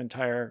think the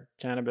entire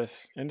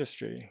cannabis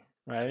industry,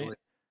 right? totally.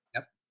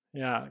 Yep.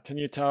 Yeah. Can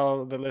you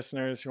tell the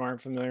listeners who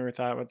aren't familiar with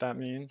that what that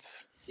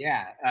means?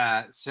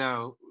 Yeah.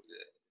 So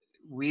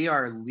we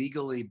are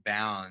legally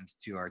bound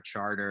to our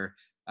charter,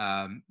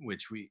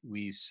 which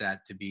we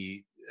set to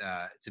be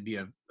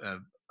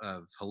of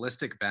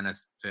holistic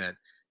benefit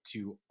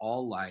to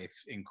all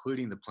life,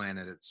 including the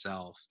planet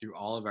itself, through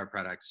all of our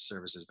products,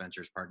 services,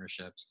 ventures,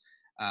 partnerships,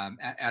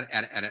 at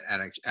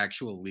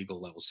actual legal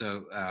level.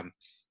 So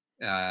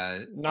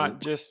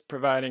Not just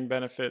providing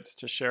benefits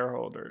to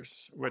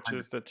shareholders, which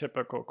is the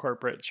typical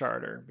corporate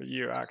charter, but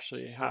you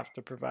actually have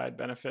to provide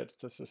benefits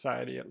to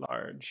society at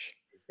large.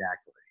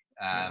 Exactly.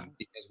 Yeah.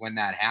 Because when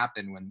that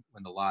happened, when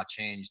the law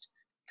changed,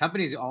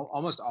 companies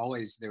almost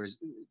always, there was,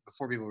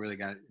 before people really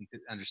got into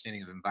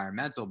understanding of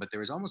environmental, but there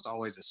was almost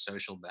always a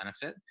social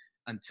benefit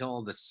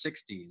until the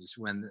 60s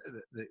when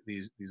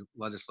these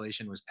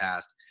legislation was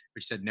passed,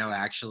 which said no,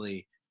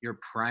 actually your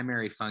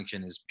primary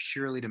function is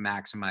purely to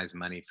maximize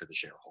money for the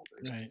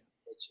shareholders, Right.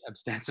 which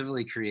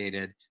ostensibly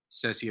created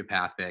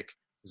sociopathic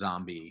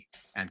zombie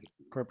entities.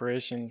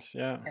 Corporations.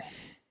 Yeah.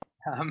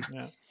 Um,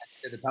 Yeah.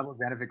 the public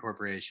benefit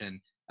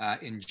corporation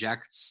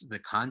injects the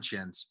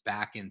conscience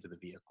back into the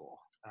vehicle,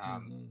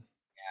 Mm-hmm.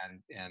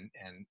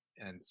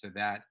 and so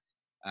that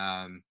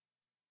um,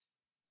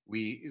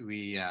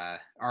 we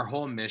our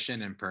whole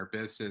mission and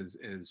purpose is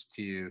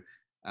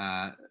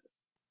uh,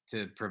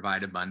 to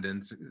provide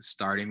abundance,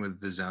 starting with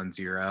the zone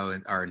zero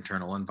and our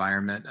internal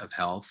environment of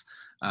health,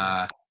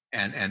 uh,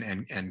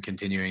 and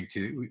continuing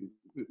to,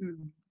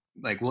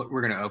 like, what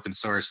we're going to open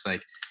source,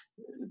 like,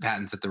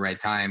 patents at the right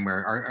time,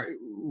 where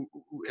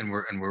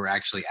we're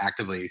actually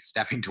actively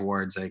stepping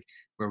towards, like,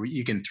 where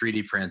you can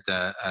 3D print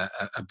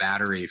a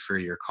battery for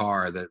your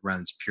car that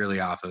runs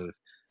purely off of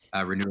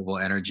renewable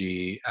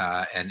energy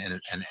and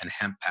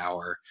hemp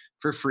power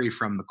for free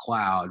from the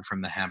cloud,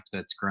 from the hemp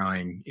that's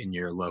growing in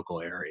your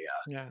local area.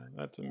 Yeah,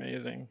 that's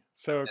amazing.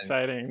 So And,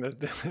 exciting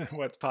that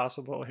what's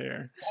possible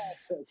here.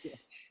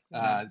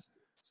 Yeah.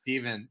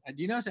 Stephen,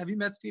 do you know? Have you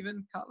met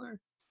Stephen Kotler?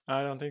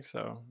 I don't think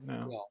so.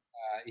 No. Well,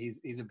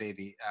 he's a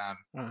baby.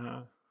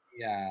 Uh-huh.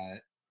 Yeah,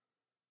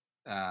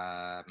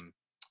 um,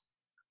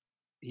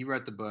 he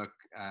wrote the book,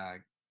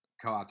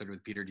 co-authored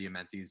with Peter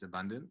Diamandis,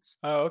 Abundance.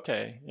 Oh,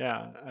 okay.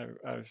 Yeah,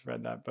 I've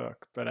read that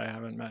book, but I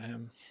haven't met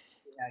him.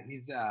 Yeah,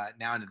 he's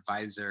now an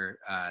advisor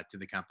to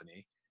the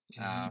company.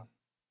 Mm-hmm.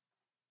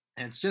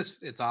 And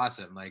it's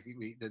awesome. Like,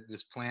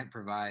 this plant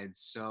provides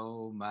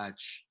so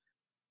much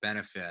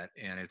benefit,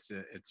 and it's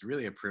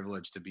really a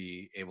privilege to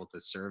be able to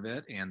serve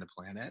it and the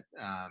planet,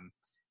 and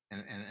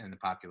the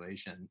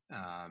population,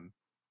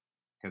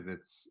 because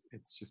it's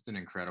just an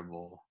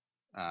incredible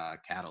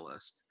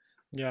catalyst.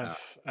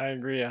 Yes, I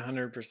agree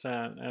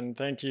 100%. And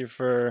thank you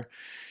for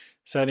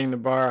setting the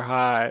bar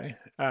high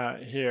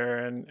here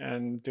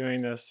and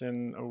doing this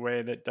in a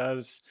way that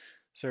does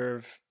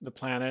serve the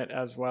planet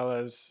as well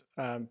as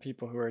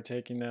people who are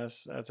taking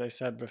this. As I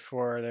said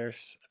before,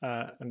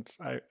 and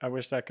I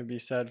wish that could be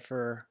said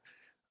for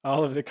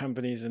all of the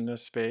companies in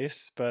this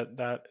space, but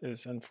that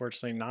is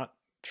unfortunately not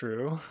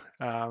true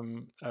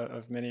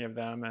of many of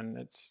them. And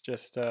it's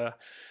just a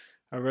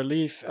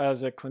relief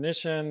as a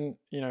clinician,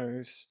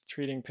 who's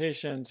treating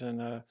patients, and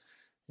the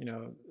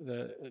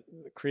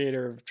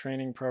creator of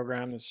training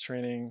program that's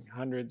training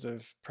hundreds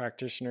of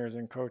practitioners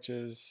and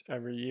coaches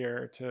every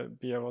year to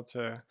be able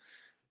to,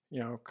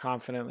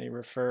 confidently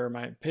refer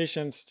my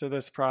patients to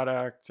this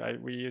product.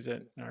 We use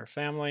it in our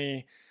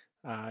family.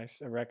 I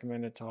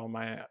recommend it to all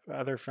my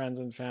other friends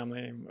and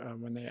family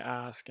when they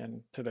ask,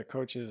 and to the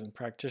coaches and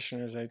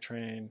practitioners I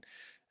train,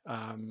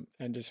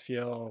 and just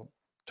feel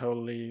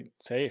totally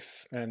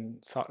safe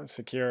and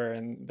secure,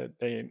 and that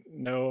they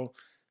know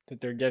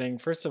that they're getting,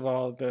 first of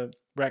all, the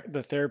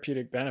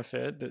therapeutic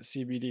benefit that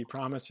CBD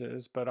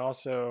promises, but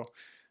also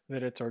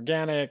that it's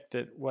organic,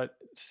 that what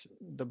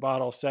the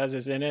bottle says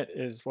is in it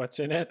is what's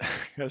in it,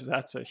 because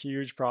that's a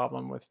huge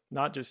problem with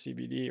not just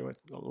CBD,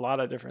 with a lot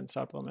of different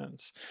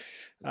supplements.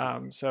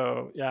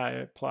 So yeah, I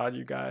applaud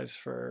you guys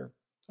for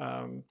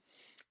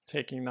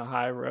taking the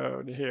high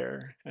road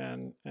here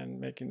and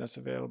making this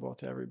available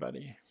to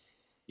everybody.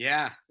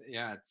 Yeah,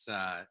 it's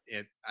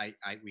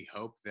we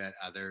hope that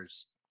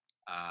others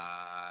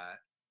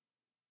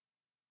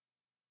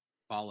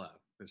follow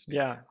this.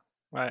 Yeah,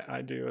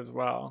 I do as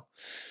well.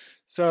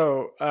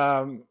 So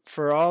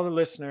for all the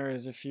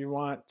listeners, if you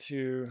want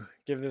to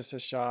give this a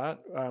shot,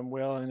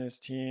 Will and his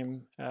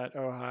team at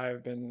OHI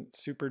have been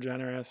super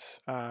generous,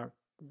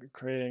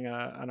 creating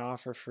an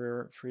offer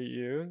for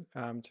you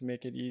to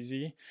make it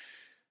easy.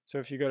 So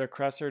if you go to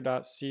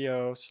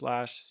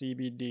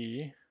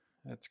cresser.co/CBD,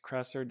 that's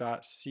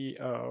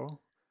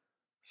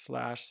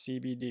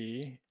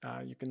cresser.co/CBD.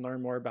 You can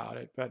learn more about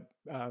it, but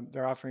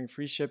they're offering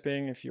free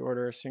shipping if you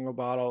order a single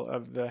bottle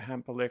of the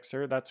hemp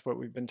elixir. That's what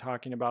we've been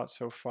talking about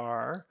so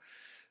far.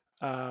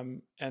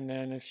 And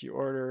then if you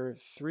order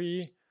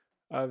 3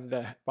 of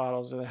the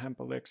bottles of the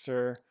hemp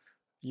elixir,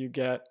 you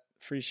get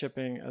free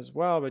shipping as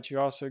well, but you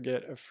also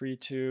get a free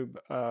tube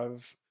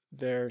of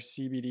their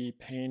CBD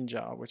pain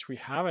gel, which we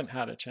haven't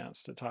had a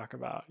chance to talk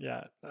about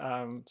yet.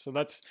 So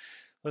let's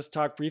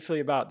talk briefly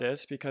about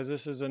this, because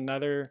this is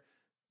another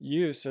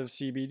use of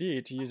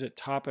CBD, to use it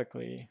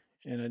topically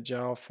in a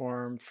gel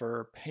form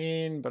for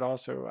pain, but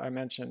also I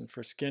mentioned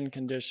for skin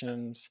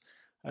conditions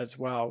as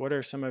well. What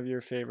are some of your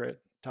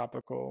favorite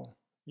topical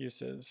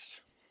uses?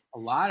 A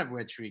lot of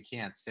which we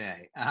can't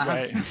say.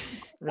 Right,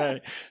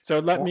 right. So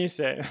let me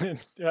say, I've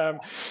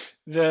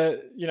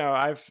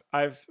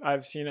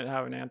seen it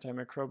have an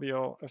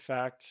antimicrobial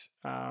effect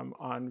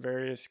on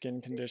various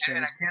skin conditions.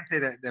 And I can't say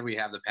that we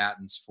have the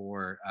patents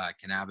for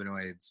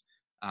cannabinoids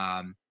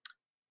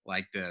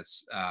like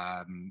this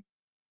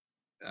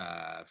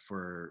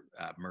for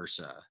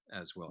MRSA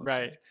as well.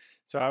 Right.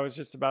 So I was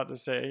just about to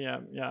say,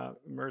 yeah,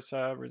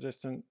 MRSA,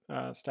 resistant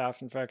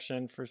staph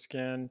infection for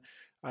skin.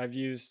 I've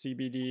used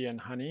CBD and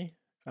honey,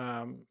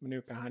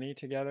 Manuka honey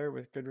together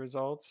with good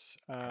results.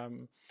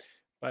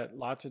 but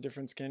lots of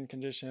different skin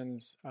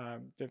conditions,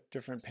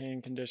 different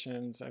pain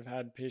conditions. I've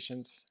had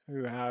patients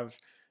who have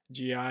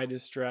GI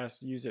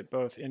distress use it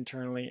both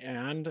internally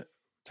and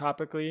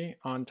topically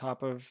on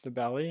top of the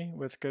belly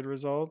with good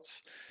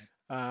results.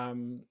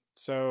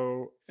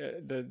 So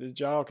the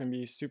gel can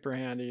be super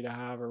handy to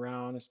have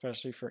around,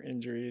 especially for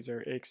injuries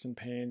or aches and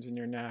pains in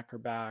your neck or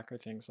back or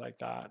things like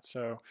that.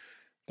 So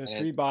the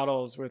 3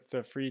 bottles with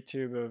the free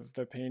tube of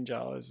the pain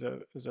gel is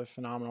a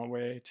phenomenal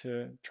way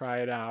to try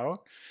it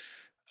out.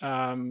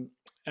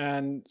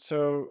 And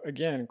so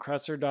again,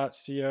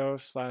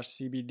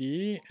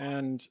 kresser.co/CBD.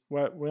 And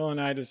what Will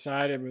and I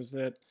decided was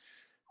that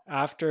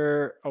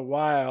after a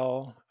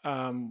while,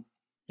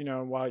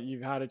 while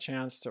you've had a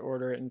chance to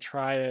order it and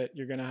try it,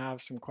 you're going to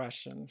have some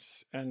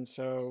questions. And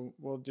so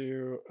we'll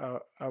do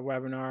a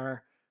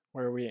webinar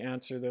where we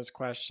answer those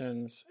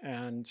questions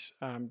and,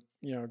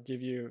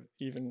 give you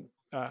even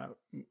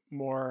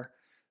more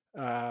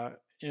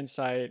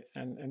insight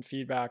and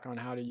feedback on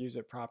how to use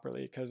it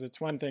properly. Because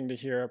it's one thing to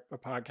hear a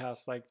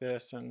podcast like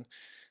this, and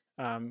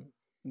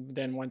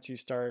then once you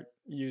start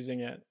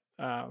using it,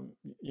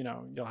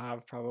 you'll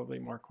have probably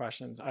more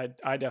questions.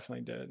 I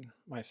definitely did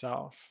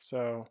myself.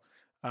 So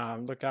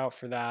look out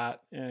for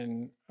that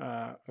in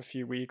a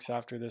few weeks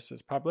after this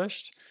is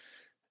published.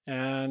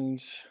 And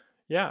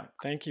yeah,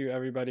 thank you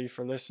everybody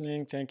for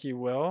listening. Thank you,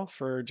 Will,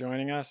 for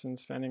joining us and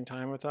spending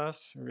time with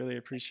us. Really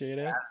appreciate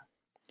it.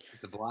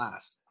 It's a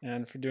blast.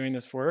 And for doing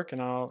this work.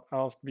 And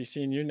I'll be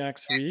seeing you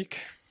next week.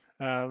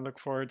 Look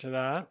forward to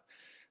that.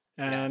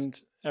 And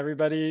yes,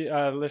 everybody,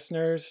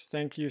 listeners,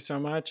 thank you so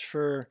much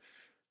for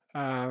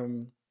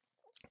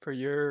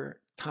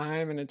your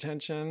time and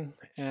attention.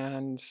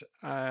 And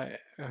I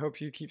hope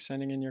you keep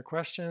sending in your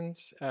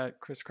questions at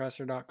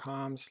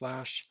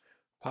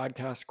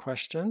chriskresser.com/podcast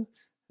question.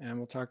 And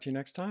we'll talk to you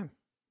next time.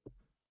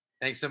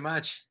 Thanks so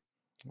much.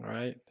 All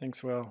right.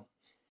 Thanks, Will.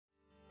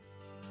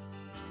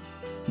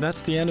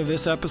 That's the end of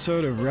this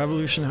episode of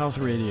Revolution Health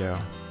Radio.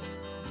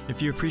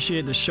 If you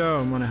appreciate the show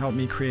and want to help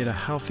me create a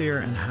healthier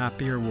and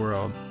happier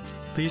world,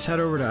 please head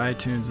over to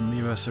iTunes and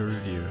leave us a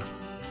review.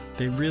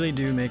 They really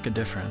do make a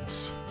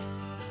difference.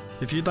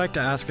 If you'd like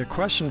to ask a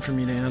question for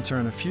me to answer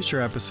on a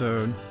future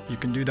episode, you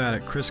can do that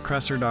at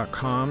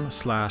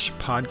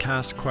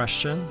chriskresser.com/podcast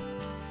question.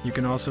 You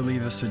can also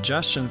leave a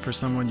suggestion for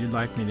someone you'd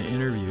like me to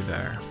interview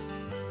there.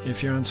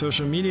 If you're on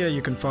social media,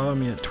 you can follow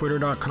me at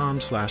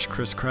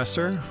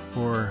twitter.com/chriskresser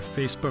or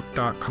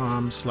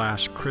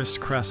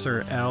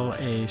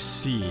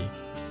facebook.com/chriskresserlac.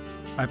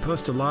 I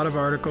post a lot of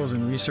articles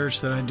and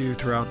research that I do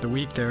throughout the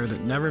week there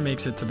that never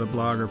makes it to the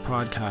blog or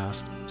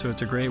podcast, so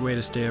it's a great way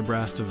to stay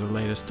abreast of the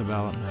latest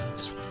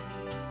developments.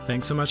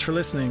 Thanks so much for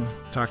listening.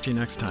 Talk to you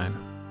next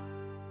time.